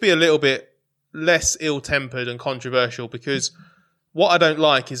 and it just be a little bit less ill-tempered and controversial, because what I don't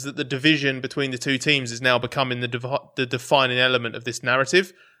like is that the division between the two teams is now becoming the defining element of this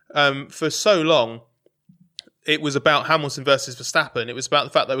narrative. For so long, it was about Hamilton versus Verstappen. It was about the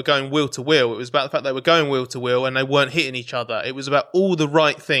fact they were going wheel to wheel. It was about the fact they were going wheel to wheel and they weren't hitting each other. It was about all the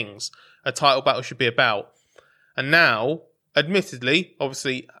right things a title battle should be about. And now, admittedly,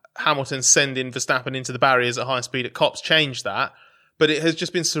 obviously, Hamilton sending Verstappen into the barriers at high speed at Copse changed that. But it has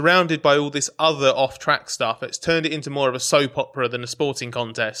just been surrounded by all this other off-track stuff. It's turned it into more of a soap opera than a sporting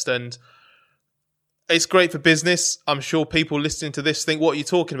contest. And it's great for business. I'm sure people listening to this think, what are you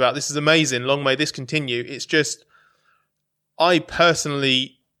talking about? This is amazing. Long may this continue. It's just, I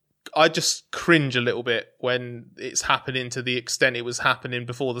just cringe a little bit when it's happening to the extent it was happening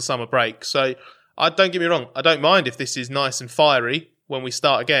before the summer break. So don't get me wrong. I don't mind if this is nice and fiery when we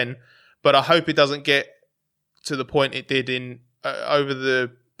start again. But I hope it doesn't get to the point it did in over the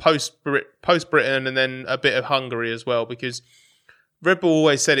post Britain and then a bit of Hungary as well, because Red Bull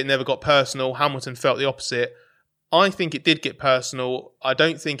always said it never got personal. Hamilton felt the opposite. I think it did get personal. I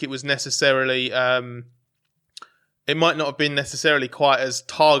don't think it was necessarily... it might not have been necessarily quite as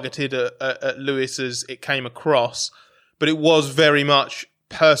targeted at Lewis as it came across, but it was very much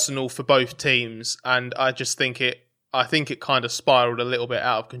personal for both teams, and I think it kind of spiraled a little bit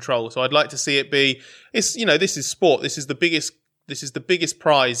out of control. So I'd like to see it be, this is sport. This is the biggest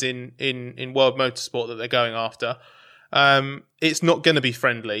prize in world motorsport that they're going after. It's not going to be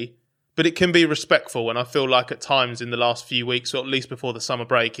friendly, but it can be respectful. And I feel like at times in the last few weeks, or at least before the summer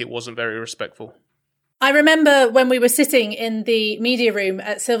break, it wasn't very respectful. I remember when we were sitting in the media room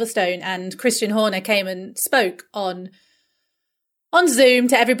at Silverstone and Christian Horner came and spoke on Zoom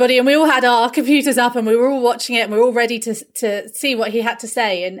to everybody, and we all had our computers up and we were all watching it and we were all ready to see what he had to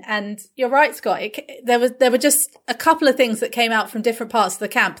say. And you're right, Scott. There were just a couple of things that came out from different parts of the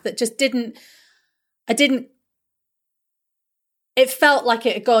camp that just it felt like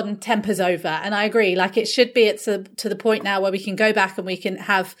it had gone tempers over. And I agree, like it should be to the point now where we can go back and we can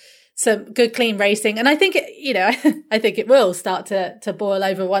have some good, clean racing. And I think, I think it will start to boil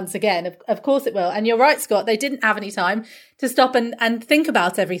over once again. Of course it will. And you're right, Scott, they didn't have any time to stop and think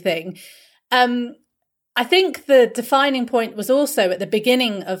about everything. I think the defining point was also at the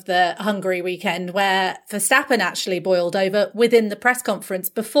beginning of the Hungary weekend where Verstappen actually boiled over within the press conference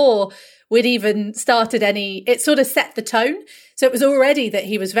before we'd even started it sort of set the tone. So it was already that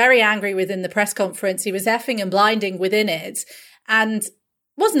he was very angry within the press conference. He was effing and blinding within it and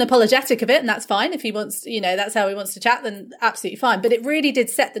wasn't apologetic of it. And that's fine. If he wants, that's how he wants to chat, then absolutely fine. But it really did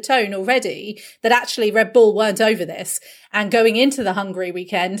set the tone already that actually Red Bull weren't over this. And going into the Hungary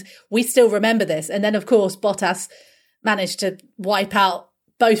weekend, we still remember this. And then, of course, Bottas managed to wipe out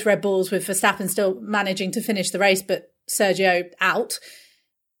both Red Bulls with Verstappen still managing to finish the race, but Sergio out.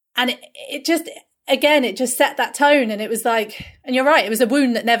 And it just set that tone. And it was like, and you're right, it was a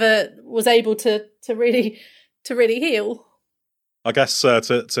wound that never was able to really heal. I guess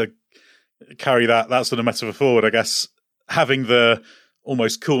to carry that sort of metaphor forward, I guess having the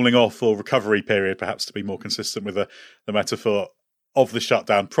almost cooling off or recovery period, perhaps to be more consistent with the metaphor of the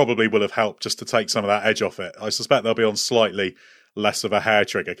shutdown, probably will have helped just to take some of that edge off it. I suspect they'll be on slightly less of a hair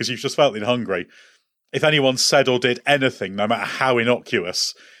trigger, because you've just felt in Hungary, if anyone said or did anything, no matter how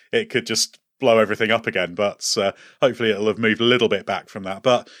innocuous, it could just blow everything up again. But hopefully it'll have moved a little bit back from that.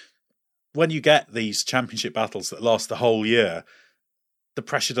 But when you get these championship battles that last the whole year, the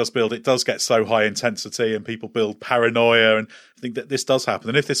pressure does build. It does get so high intensity and people build paranoia. And I think that this does happen.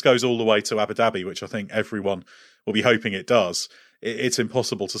 And if this goes all the way to Abu Dhabi, which I think everyone will be hoping it does, it's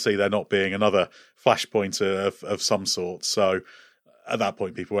impossible to see there not being another flashpoint of some sort. So at that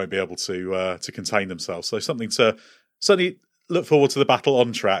point, people won't be able to contain themselves. So something to certainly look forward to the battle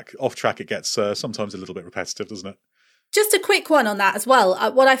on track. Off track, it gets sometimes a little bit repetitive, doesn't it? Just a quick one on that as well.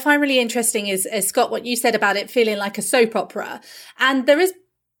 What I find really interesting is, Scott, what you said about it feeling like a soap opera. And there is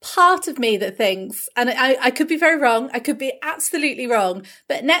part of me that thinks, and I could be very wrong, I could be absolutely wrong,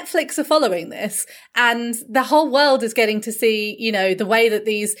 but Netflix are following this and the whole world is getting to see, the way that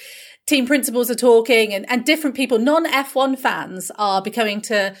these team principals are talking and different people, non-F1 fans are getting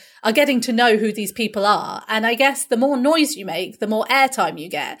to know who these people are. And I guess the more noise you make, the more airtime you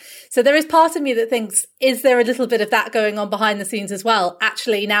get. So there is part of me that thinks, is there a little bit of that going on behind the scenes as well?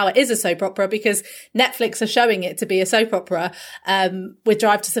 Actually, now it is a soap opera because Netflix are showing it to be a soap opera, with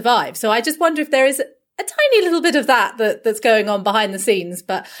Drive to Survive. So I just wonder if there is a tiny little bit of that's going on behind the scenes.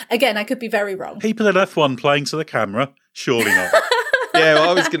 But again, I could be very wrong. People in F1 playing to the camera? Surely not. Yeah, well,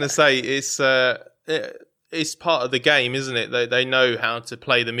 I was going to say it's part of the game, isn't it? They know how to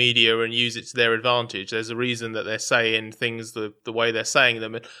play the media and use it to their advantage. There's a reason that they're saying things the way they're saying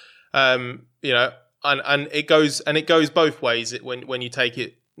them, and it goes both ways. When you take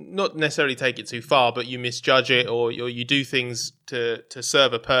it, not necessarily take it too far, but you misjudge it or you do things to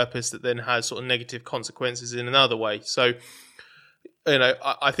serve a purpose that then has sort of negative consequences in another way. So,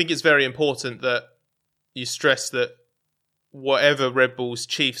 I think it's very important that you stress that whatever Red Bull's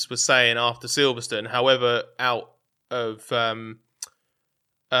chiefs were saying after Silverstone, however out of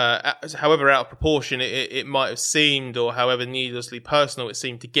proportion it might have seemed, or however needlessly personal it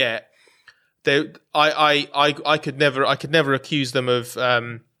seemed to get, I could never accuse them of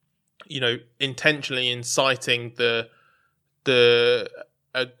intentionally inciting the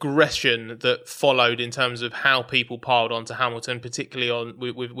aggression that followed in terms of how people piled onto Hamilton, particularly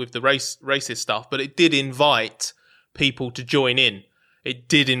with the racist stuff. But it did invite people to join in. It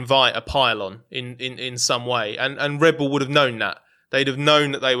did invite a pile-on in some way. And Red Bull would have known that. They'd have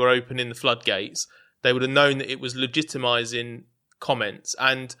known that they were opening the floodgates. They would have known that it was legitimising comments.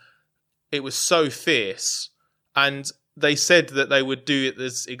 And it was so fierce. And they said that they would do it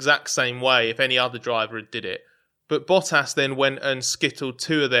this exact same way if any other driver had did it. But Bottas then went and skittled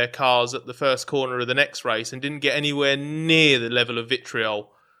two of their cars at the first corner of the next race and didn't get anywhere near the level of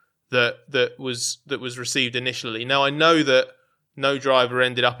vitriol that was received initially. Now, I know that No driver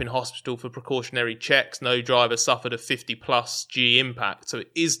ended up in hospital for precautionary checks. No driver suffered a 50-plus G impact. So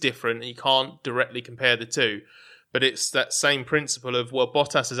it is different, and you can't directly compare the two. But it's that same principle of, well,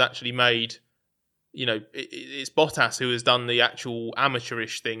 Bottas has actually made, it's Bottas who has done the actual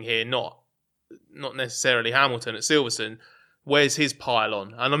amateurish thing here, not necessarily Hamilton at Silverstone. Where's his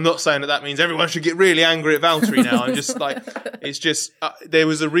pile-on? And I'm not saying that means everyone should get really angry at Valtteri now. I'm just like, it's just, there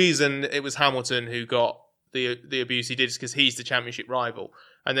was a reason it was Hamilton who got the abuse he did, because he's the championship rival.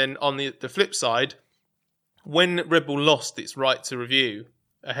 And then on the flip side, when Red Bull lost its right to review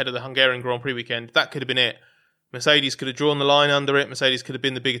ahead of the Hungarian Grand Prix weekend, that could have been it. Mercedes could have drawn the line under it. Mercedes could have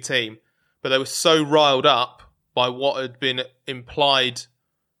been the bigger team. But they were so riled up by what had been implied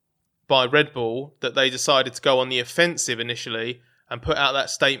by Red Bull that they decided to go on the offensive initially and put out that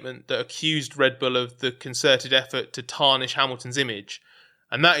statement that accused Red Bull of the concerted effort to tarnish Hamilton's image.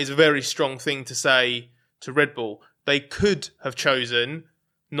 And that is a very strong thing to say to Red Bull. They could have chosen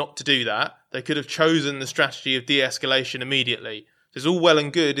not to do that. They could have chosen the strategy of de-escalation immediately. It's all well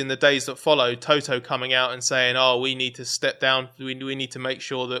and good in the days that followed, Toto coming out and saying, we need to step down, we need to make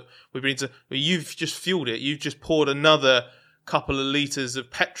sure that you've just fueled it. You've just poured another couple of litres of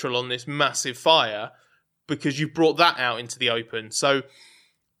petrol on this massive fire because you brought that out into the open. So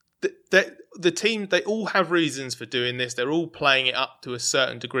the team, they all have reasons for doing this. They're all playing it up to a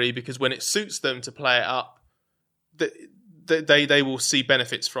certain degree because when it suits them to play it up, they will see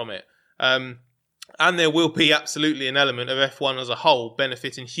benefits from it. And there will be absolutely an element of F1 as a whole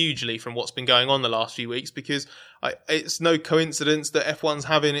benefiting hugely from what's been going on the last few weeks, because it's no coincidence that F1's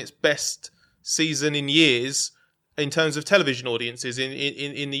having its best season in years in terms of television audiences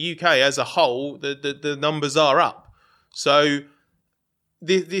in the UK as a whole. The numbers are up. So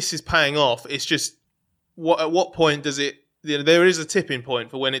this is paying off. It's just at what point does it? There is a tipping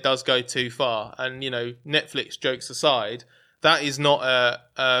point for when it does go too far. And Netflix jokes aside, that is not a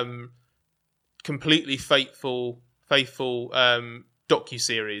completely faithful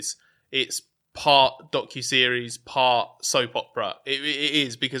docuseries. It's part docuseries, part soap opera. It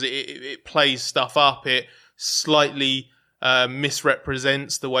is, because it plays stuff up. It slightly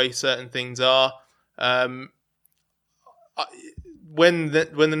misrepresents the way certain things are. When the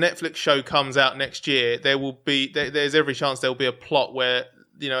Netflix show comes out next year, there's every chance there will be a plot where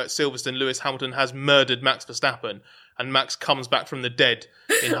at Silverstone, Lewis Hamilton has murdered Max Verstappen, and Max comes back from the dead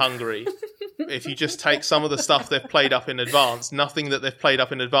in Hungary. If you just take some of the stuff they've played up in advance, nothing that they've played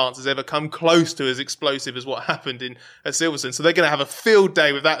up in advance has ever come close to as explosive as what happened at Silverstone. So they're going to have a field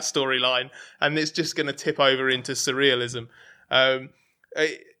day with that storyline, and it's just going to tip over into surrealism.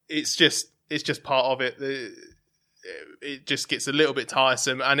 It's just part of it. It just gets a little bit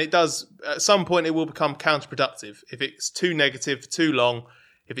tiresome, and it does, at some point, it will become counterproductive. If it's too negative for too long,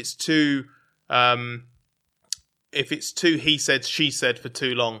 if it's too he said, she said for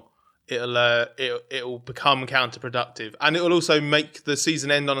too long, it'll become counterproductive, and it will also make the season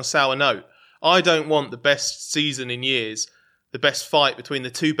end on a sour note. I don't want the best season in years, the best fight between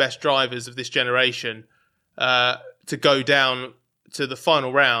the two best drivers of this generation, to go down to the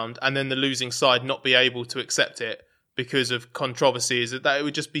final round, and then the losing side not be able to accept it because of controversies. That it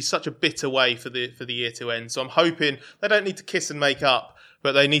would just be such a bitter way for the year to end. So I'm hoping they don't need to kiss and make up,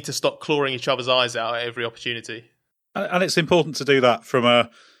 but they need to stop clawing each other's eyes out at every opportunity. And it's important to do that from a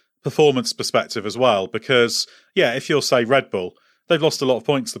performance perspective as well, because, if you're, say, Red Bull, they've lost a lot of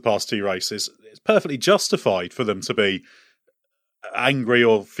points the past two races. It's perfectly justified for them to be angry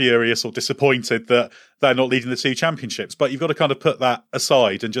or furious or disappointed that they're not leading the two championships. But you've got to kind of put that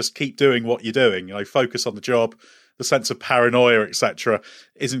aside and just keep doing what you're doing. Focus on the job. The sense of paranoia, etc.,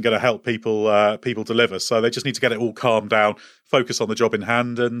 isn't going to help people deliver. So they just need to get it all calmed down, focus on the job in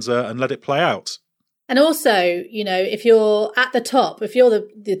hand, and let it play out. And also, if you're at the top, if you're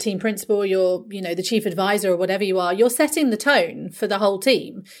the team principal, you're, the chief advisor or whatever you are, you're setting the tone for the whole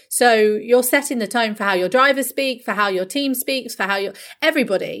team. So you're setting the tone for how your drivers speak, for how your team speaks, for how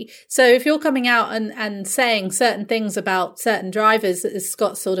everybody. So if you're coming out and saying certain things about certain drivers, as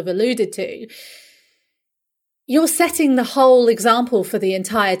Scott sort of alluded to, you're setting the whole example for the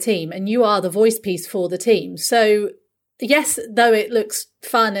entire team, and you are the voice piece for the team. So yes, though it looks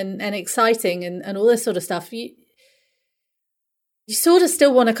fun and exciting and all this sort of stuff, you sort of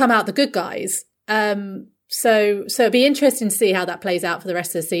still want to come out the good guys. So it'd be interesting to see how that plays out for the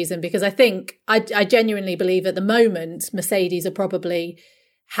rest of the season, because I genuinely believe at the moment Mercedes are probably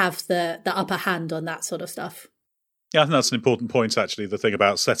have the upper hand on that sort of stuff. Yeah, I think that's an important point, actually, the thing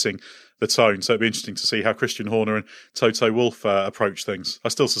about setting the tone. So it'd be interesting to see how Christian Horner and Toto Wolff approach things. I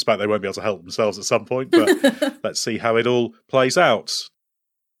still suspect they won't be able to help themselves at some point, but let's see how it all plays out.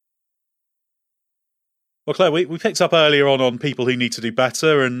 Well, Claire, we picked up earlier on people who need to do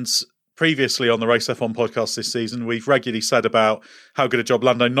better, and previously on the Race F1 podcast this season, we've regularly said about how good a job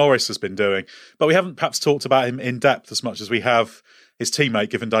Lando Norris has been doing, but we haven't perhaps talked about him in depth as much as we have his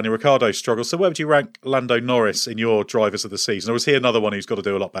teammate, given Daniel Ricciardo's struggles. So where would you rank Lando Norris in your drivers of the season, or is he another one who's got to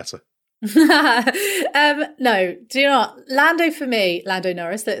do a lot better? No, do you know what? Lando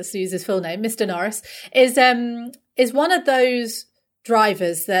Norris, let's use his full name, Mr. Norris, is one of those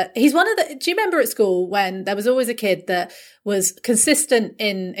drivers that do you remember at school when there was always a kid that was consistent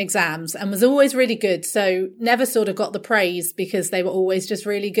in exams and was always really good, so never sort of got the praise because they were always just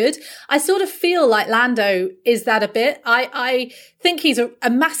really good? I sort of feel like Lando is that a bit. I think he's a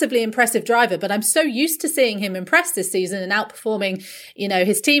massively impressive driver, but I'm so used to seeing him impress this season and outperforming,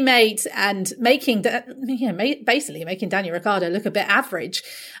 his teammates and basically making Daniel Ricciardo look a bit average.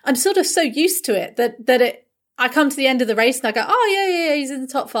 I'm sort of so used to it that I come to the end of the race and I go, oh, yeah, he's in the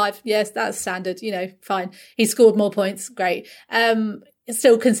top 5. Yes, that's standard, fine. He scored more points. Great.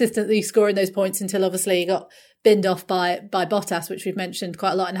 Still consistently scoring those points until obviously he got binned off by Bottas, which we've mentioned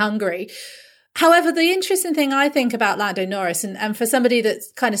quite a lot in Hungary. However, the interesting thing I think about Lando Norris, and for somebody that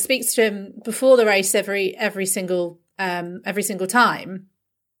kind of speaks to him before the race every single time,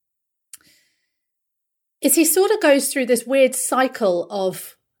 is he sort of goes through this weird cycle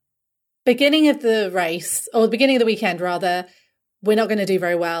of beginning of the race, or the beginning of the weekend rather, we're not going to do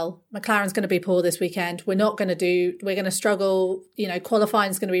very well. McLaren's going to be poor this weekend. We're going to struggle.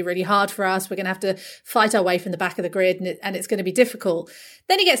 Qualifying is going to be really hard for us. We're going to have to fight our way from the back of the grid and it's going to be difficult.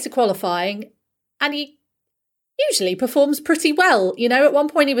 Then he gets to qualifying and he usually performs pretty well. At one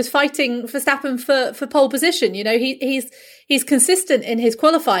point he was fighting Verstappen for pole position. He's consistent in his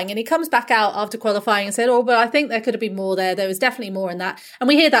qualifying, and he comes back out after qualifying and said, oh, but I think there could have been more there. There was definitely more in that. And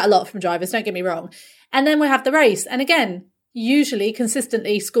we hear that a lot from drivers, don't get me wrong. And then we have the race. And again, usually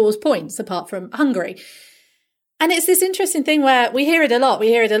consistently scores points apart from Hungary. And it's this interesting thing where we hear it a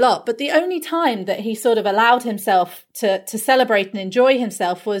lot, but the only time that he sort of allowed himself to celebrate and enjoy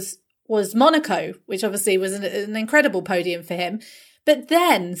himself was Monaco, which obviously was an incredible podium for him. But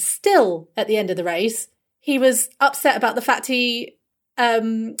then still at the end of the race, he was upset about the fact he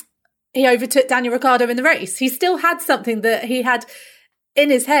overtook Daniel Ricciardo in the race. He still had something that he had in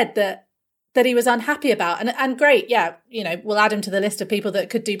his head that he was unhappy about. And great, yeah, we'll add him to the list of people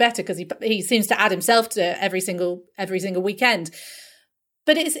that could do better because he seems to add himself to every single weekend.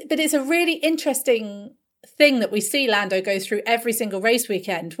 But it's a really interesting thing that we see Lando go through every single race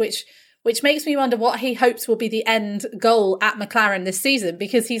weekend, which makes me wonder what he hopes will be the end goal at McLaren this season,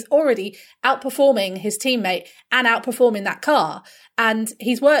 because he's already outperforming his teammate and outperforming that car. And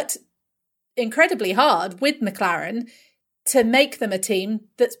he's worked incredibly hard with McLaren to make them a team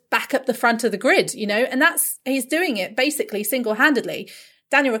that's back up the front of the grid, and he's doing it basically single-handedly.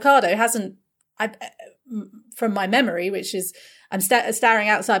 Daniel Ricciardo hasn't, from my memory, which is, I'm staring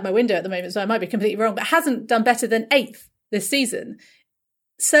outside my window at the moment, so I might be completely wrong, but hasn't done better than 8th this season.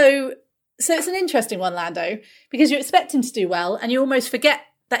 So it's an interesting one, Lando, because you expect him to do well and you almost forget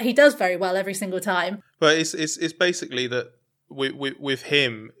that he does very well every single time. But it's basically that with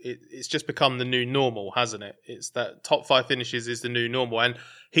him, it's just become the new normal, hasn't it? It's that top 5 finishes is the new normal. And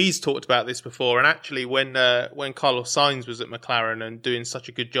he's talked about this before. And actually, when Carlos Sainz was at McLaren and doing such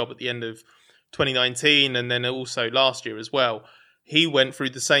a good job at the end of 2019 and then also last year as well, he went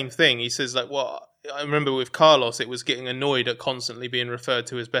through the same thing. He says, I remember with Carlos, it was getting annoyed at constantly being referred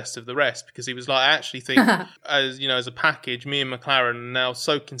to as best of the rest, because he was like, I actually think as a package, me and McLaren are now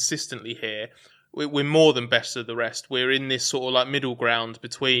so consistently here. We're more than best of the rest. We're in this sort of middle ground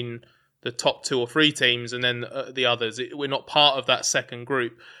between the top 2 or 3 teams and then the others. We're not part of that second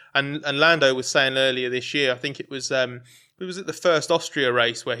group. And Lando was saying earlier this year, I think it was at the first Austria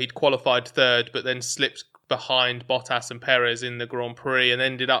race where he'd qualified 3rd, but then slipped behind Bottas and Perez in the Grand Prix and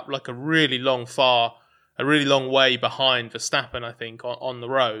ended up a really long way behind Verstappen, I think, on the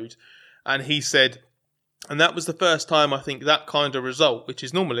road. And he said, and that was the first time, I think, that kind of result, which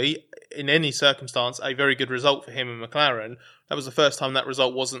is normally, in any circumstance, a very good result for him and McLaren. That was the first time that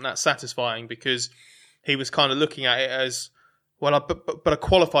result wasn't that satisfying, because he was kind of looking at it as, well, but I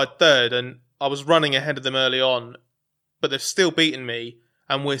qualified 3rd and I was running ahead of them early on, but they've still beaten me.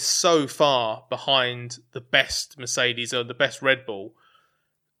 And we're so far behind the best Mercedes or the best Red Bull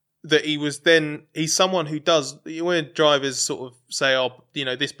that he's someone who does, when drivers sort of say, oh,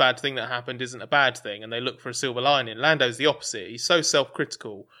 this bad thing that happened isn't a bad thing, and they look for a silver lining. Lando's the opposite. He's so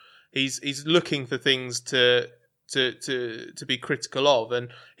self-critical. He's looking for things to be critical of, and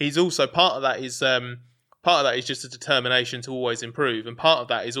he's also part of that is just a determination to always improve, and part of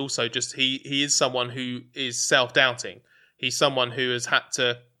that is also just he is someone who is self-doubting. He's someone who has had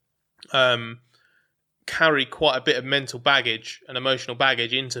to carry quite a bit of mental baggage and emotional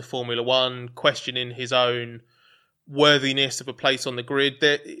baggage into Formula One, questioning his own worthiness of a place on the grid.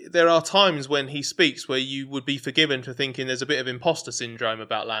 There are times when he speaks where you would be forgiven for thinking there's a bit of imposter syndrome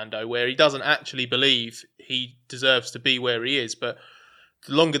about Lando, where he doesn't actually believe he deserves to be where he is. But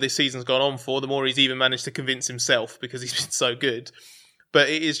the longer this season's gone on for, the more he's even managed to convince himself because he's been so good. But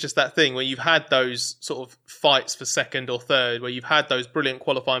it is just that thing where you've had those sort of fights for second or third, where you've had those brilliant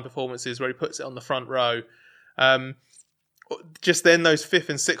qualifying performances where he puts it on the front row. Just then those fifth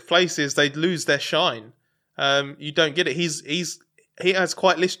and sixth places, they'd lose their shine. You don't get it. He has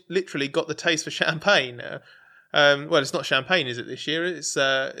quite literally got the taste for champagne. Well, it's not champagne, is it, this year? It's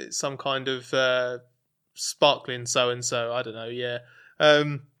some kind of sparkling so-and-so. I don't know, yeah.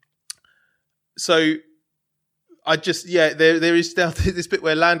 So I just, there is now this bit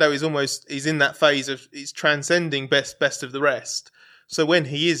where Lando he's in that phase of he's transcending best of the rest. So when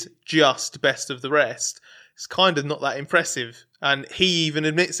he is just best of the rest, it's kind of not that impressive. And he even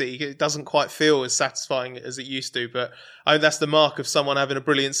admits it. It doesn't quite feel as satisfying as it used to. But I think that's the mark of someone having a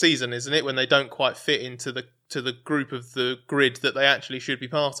brilliant season, isn't it? When they don't quite fit into the group of the grid that they actually should be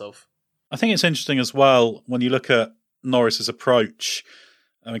part of. I think it's interesting as well when you look at Norris's approach.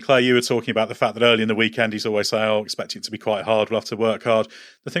 I mean, Claire, you were talking about the fact that early in the weekend he's always saying, "Oh, expect it to be quite hard. We'll have to work hard."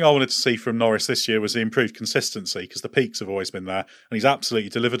 The thing I wanted to see from Norris this year was the improved consistency, because the peaks have always been there, and he's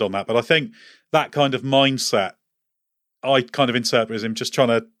absolutely delivered on that. But I think that kind of mindset, I kind of interpret as him just trying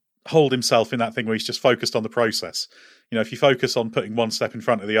to hold himself in that thing where he's just focused on the process. You know, if you focus on putting one step in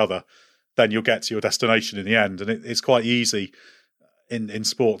front of the other, then you'll get to your destination in the end. And it's quite easy in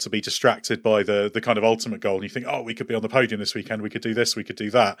sport to be distracted by the kind of ultimate goal. And you think, oh, we could be on the podium this weekend, we could do this, we could do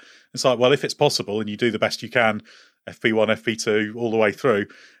that. It's like, well, if it's possible and you do the best you can, FP1, FP2, all the way through,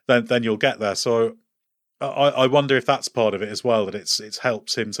 then you'll get there. So I wonder if that's part of it as well, that it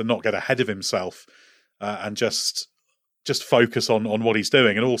helps him to not get ahead of himself and just focus on what he's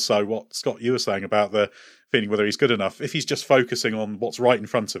doing. And also what, Scott, you were saying about the feeling whether he's good enough. If he's just focusing on what's right in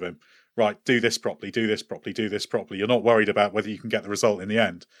front of him, right, do this properly, do this properly, do this properly, you're not worried about whether you can get the result in the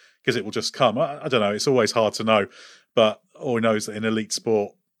end, because it will just come. I don't know, it's always hard to know, but all we know is that in elite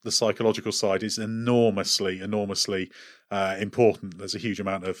sport, the psychological side is enormously important. There's a huge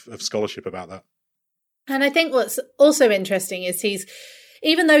amount of scholarship about that. And I think what's also interesting is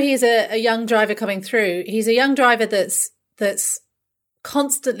even though he's a young driver coming through, he's a young driver that's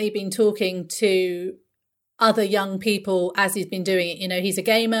constantly been talking to other young people as he's been doing it. You know, he's a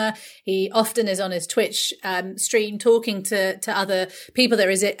gamer. He often is on his Twitch stream talking to other people that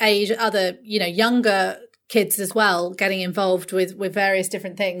are his age, other, younger kids as well, getting involved with various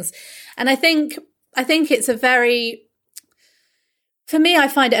different things. And I think it's for me, I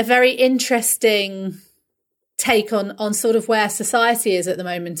find it a very interesting take on sort of where society is at the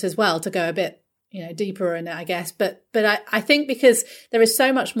moment as well, to go a bit deeper in it, I guess. But I think because there is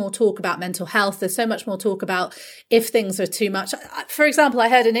so much more talk about mental health, there's so much more talk about if things are too much. For example, I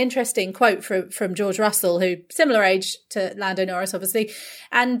heard an interesting quote from George Russell, who similar age to Lando Norris, obviously.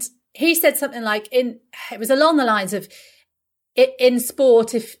 And he said something like, it was along the lines of, in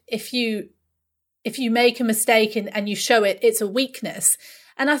sport, if you make a mistake and you show it, it's a weakness.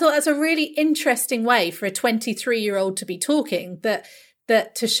 And I thought that's a really interesting way for a 23-year-old to be talking, that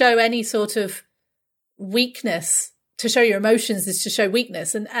to show any sort of weakness, to show your emotions is to show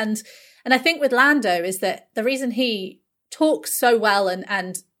weakness. And I think with Lando is that the reason he talks so well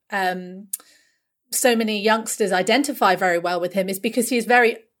and so many youngsters identify very well with him is because he's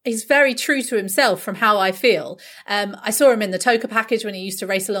very true to himself, from how I feel. I saw him in the Toka package when he used to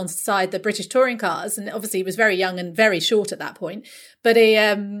race alongside the British touring cars, and obviously he was very young and very short at that point, but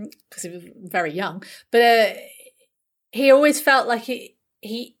because he was very young, but he always felt like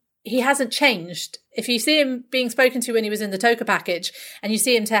he hasn't changed. If you see him being spoken to when he was in the Toka package and you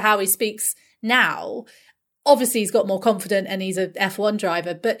see him to how he speaks now, obviously he's got more confident and he's an F1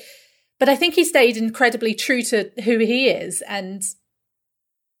 driver, but I think he stayed incredibly true to who he is. And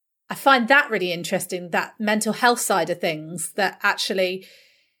I find that really interesting, that mental health side of things, that actually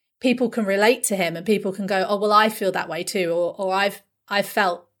people can relate to him and people can go, oh, well, I feel that way too. Or I've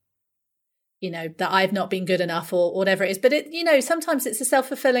felt, that I've not been good enough or whatever it is. But sometimes it's a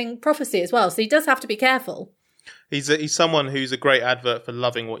self-fulfilling prophecy as well. So he does have to be careful. He's someone who's a great advert for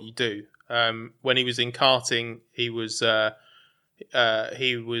loving what you do. When he was in karting, he was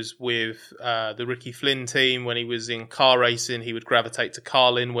with the Ricky Flynn team. When he was in car racing, he would gravitate to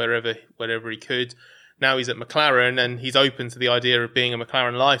Carlin wherever he could. Now he's at McLaren, and he's open to the idea of being a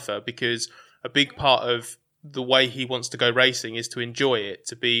McLaren lifer, because a big part of the way he wants to go racing is to enjoy it,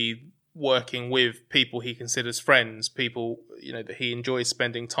 to be working with people he considers friends, people that he enjoys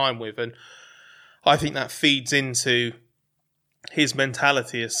spending time with. And I think that feeds into his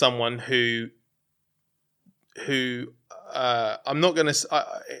mentality as someone who I'm not going to.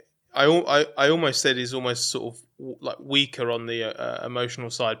 I almost said is almost sort of like weaker on the emotional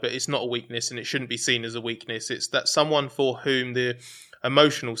side, but it's not a weakness, and it shouldn't be seen as a weakness. It's that someone for whom the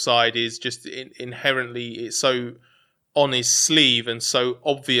emotional side is just inherently, it's so on his sleeve and so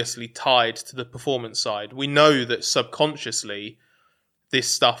obviously tied to the performance side. We know that subconsciously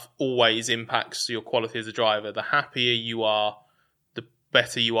this stuff always impacts your quality as a driver. The happier you are, the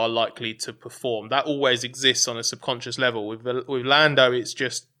better you are likely to perform. That always exists on a subconscious level. With Lando, it's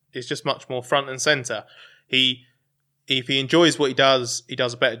just much more front and center. If he enjoys what he does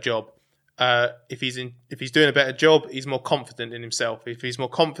a better job. If he's doing a better job, he's more confident in himself. If he's more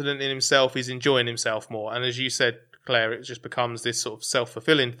confident in himself, he's enjoying himself more. And as you said, Claire, it just becomes this sort of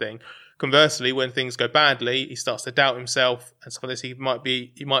self-fulfilling thing. Conversely, when things go badly, he starts to doubt himself, and stuff like this. He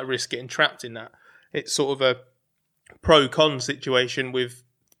might risk getting trapped in that. It's sort of a pro-con situation with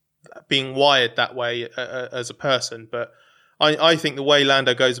being wired that way as a person. But I think the way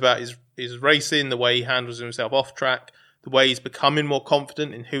Lando goes about his racing, the way he handles himself off track, the way he's becoming more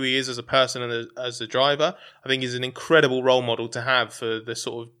confident in who he is as a person and as a driver, I think is an incredible role model to have for the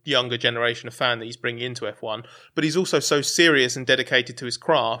sort of younger generation of fan that he's bringing into F1. But he's also so serious and dedicated to his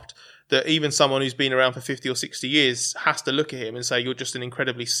craft that even someone who's been around for 50 or 60 years has to look at him and say, you're just an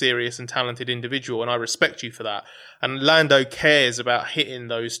incredibly serious and talented individual, and I respect you for that. And Lando cares about hitting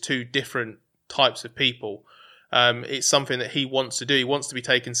those two different types of people. It's something that he wants to do. He wants to be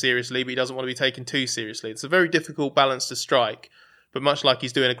taken seriously, but he doesn't want to be taken too seriously. It's a very difficult balance to strike, but much like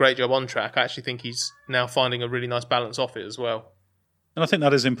he's doing a great job on track, I actually think he's now finding a really nice balance off it as well. And I think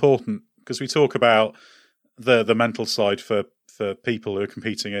that is important, because we talk about the mental side for people who are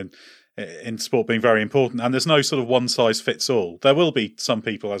competing in sport being very important, and there's no sort of one size fits all. There will be some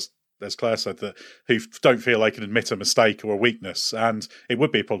people, as Claire said, who don't feel they can admit a mistake or a weakness, and it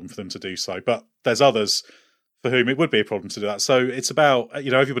would be a problem for them to do so. But there's others for whom it would be a problem to do that. So it's about,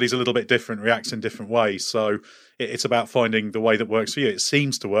 everybody's a little bit different, reacts in different ways. So it's about finding the way that works for you. It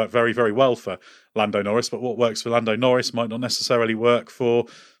seems to work very, very well for Lando Norris, but what works for Lando Norris might not necessarily work for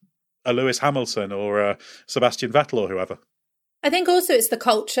a Lewis Hamilton or a Sebastian Vettel or whoever. I think also it's the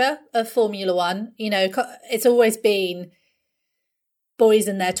culture of Formula One. It's always been boys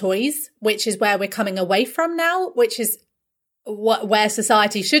and their toys, which is where we're coming away from now, which is where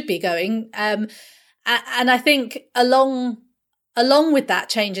society should be going. And I think along with that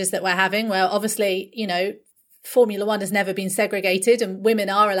changes that we're having, where obviously, Formula One has never been segregated and women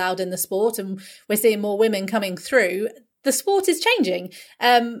are allowed in the sport, and we're seeing more women coming through. The sport is changing.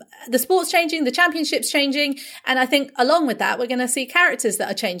 The sport's changing, the championship's changing. And I think along with that, we're going to see characters that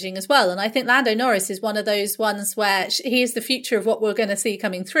are changing as well. And I think Lando Norris is one of those ones where he is the future of what we're going to see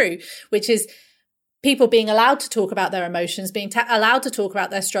coming through, which is people being allowed to talk about their emotions, being allowed to talk about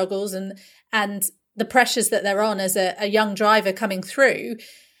their struggles and the pressures that they're on as a young driver coming through.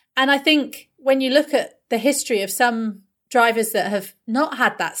 And I think when you look at the history of some drivers that have not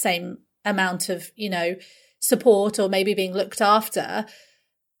had that same amount of, support or maybe being looked after,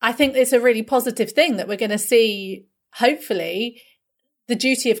 I think it's a really positive thing that we're going to see, hopefully, the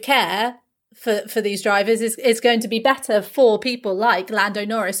duty of care for these drivers is going to be better for people like Lando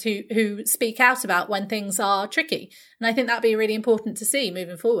Norris who speak out about when things are tricky. And I think that'd be really important to see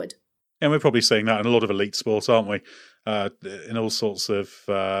moving forward. And we're probably seeing that in a lot of elite sports, aren't we? In all sorts of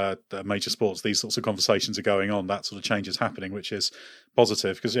major sports, these sorts of conversations are going on. That sort of change is happening, which is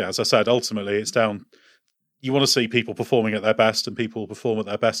positive. Because, as I said, ultimately it's down. You want to see people performing at their best, and people perform at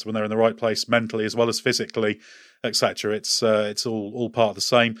their best when they're in the right place mentally as well as physically, etc. It's all part of the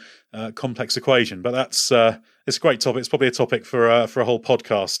same complex equation. But that's it's a great topic. It's probably a topic for a whole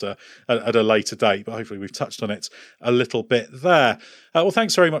podcast at a later date. But hopefully we've touched on it a little bit there. Well,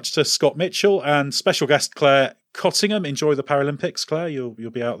 thanks very much to Scott Mitchell and special guest Claire Cottingham. Enjoy the Paralympics, Claire. You'll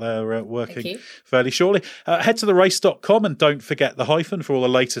be out there working fairly shortly. Head to therace.com and don't forget the hyphen for all the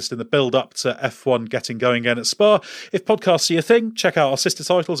latest in the build-up to F1 getting going again at Spa. If podcasts are your thing, check out our sister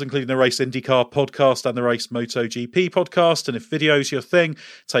titles, including the Race IndyCar podcast and the Race MotoGP podcast. And if video's your thing,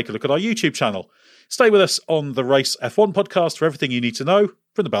 take a look at our YouTube channel. Stay with us on the Race F1 podcast for everything you need to know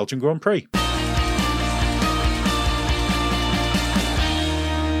from the Belgian Grand Prix.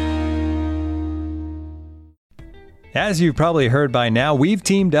 As you've probably heard by now, we've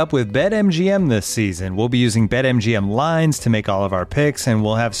teamed up with BetMGM this season. We'll be using BetMGM lines to make all of our picks, and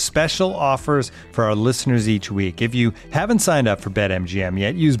we'll have special offers for our listeners each week. If you haven't signed up for BetMGM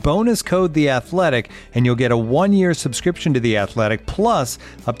yet, use bonus code The Athletic, and you'll get a 1-year subscription to The Athletic, plus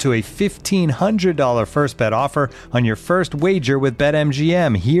up to a $1,500 first bet offer on your first wager with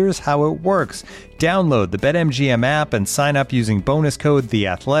BetMGM. Here's how it works. Download the BetMGM app and sign up using bonus code The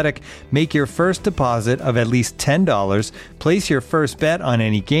Athletic. Make your first deposit of at least $10. Place your first bet on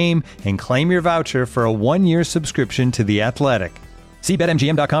any game and claim your voucher for a 1-year subscription to The Athletic. See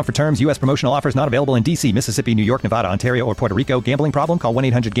BetMGM.com for terms. U.S. promotional offers not available in D.C., Mississippi, New York, Nevada, Ontario, or Puerto Rico. Gambling problem? Call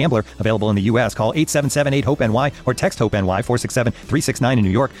 1-800-GAMBLER. Available in the U.S. Call 877-8-HOPE-NY or text HOPE-NY 467-369 in New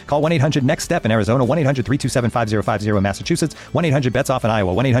York. Call 1-800-NEXT-STEP in Arizona. 1-800-327-5050 in Massachusetts. 1-800-BETS-OFF in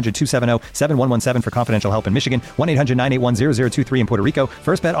Iowa. 1-800-270-7117 for confidential help in Michigan. 1-800-981-0023 in Puerto Rico.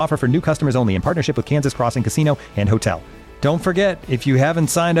 First bet offer for new customers only in partnership with Kansas Crossing Casino and Hotel. Don't forget, if you haven't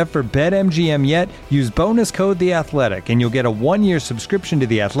signed up for BetMGM yet, use bonus code The Athletic, and you'll get a 1-year subscription to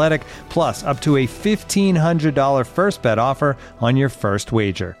The Athletic, plus up to a $1,500 first bet offer on your first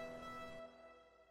wager.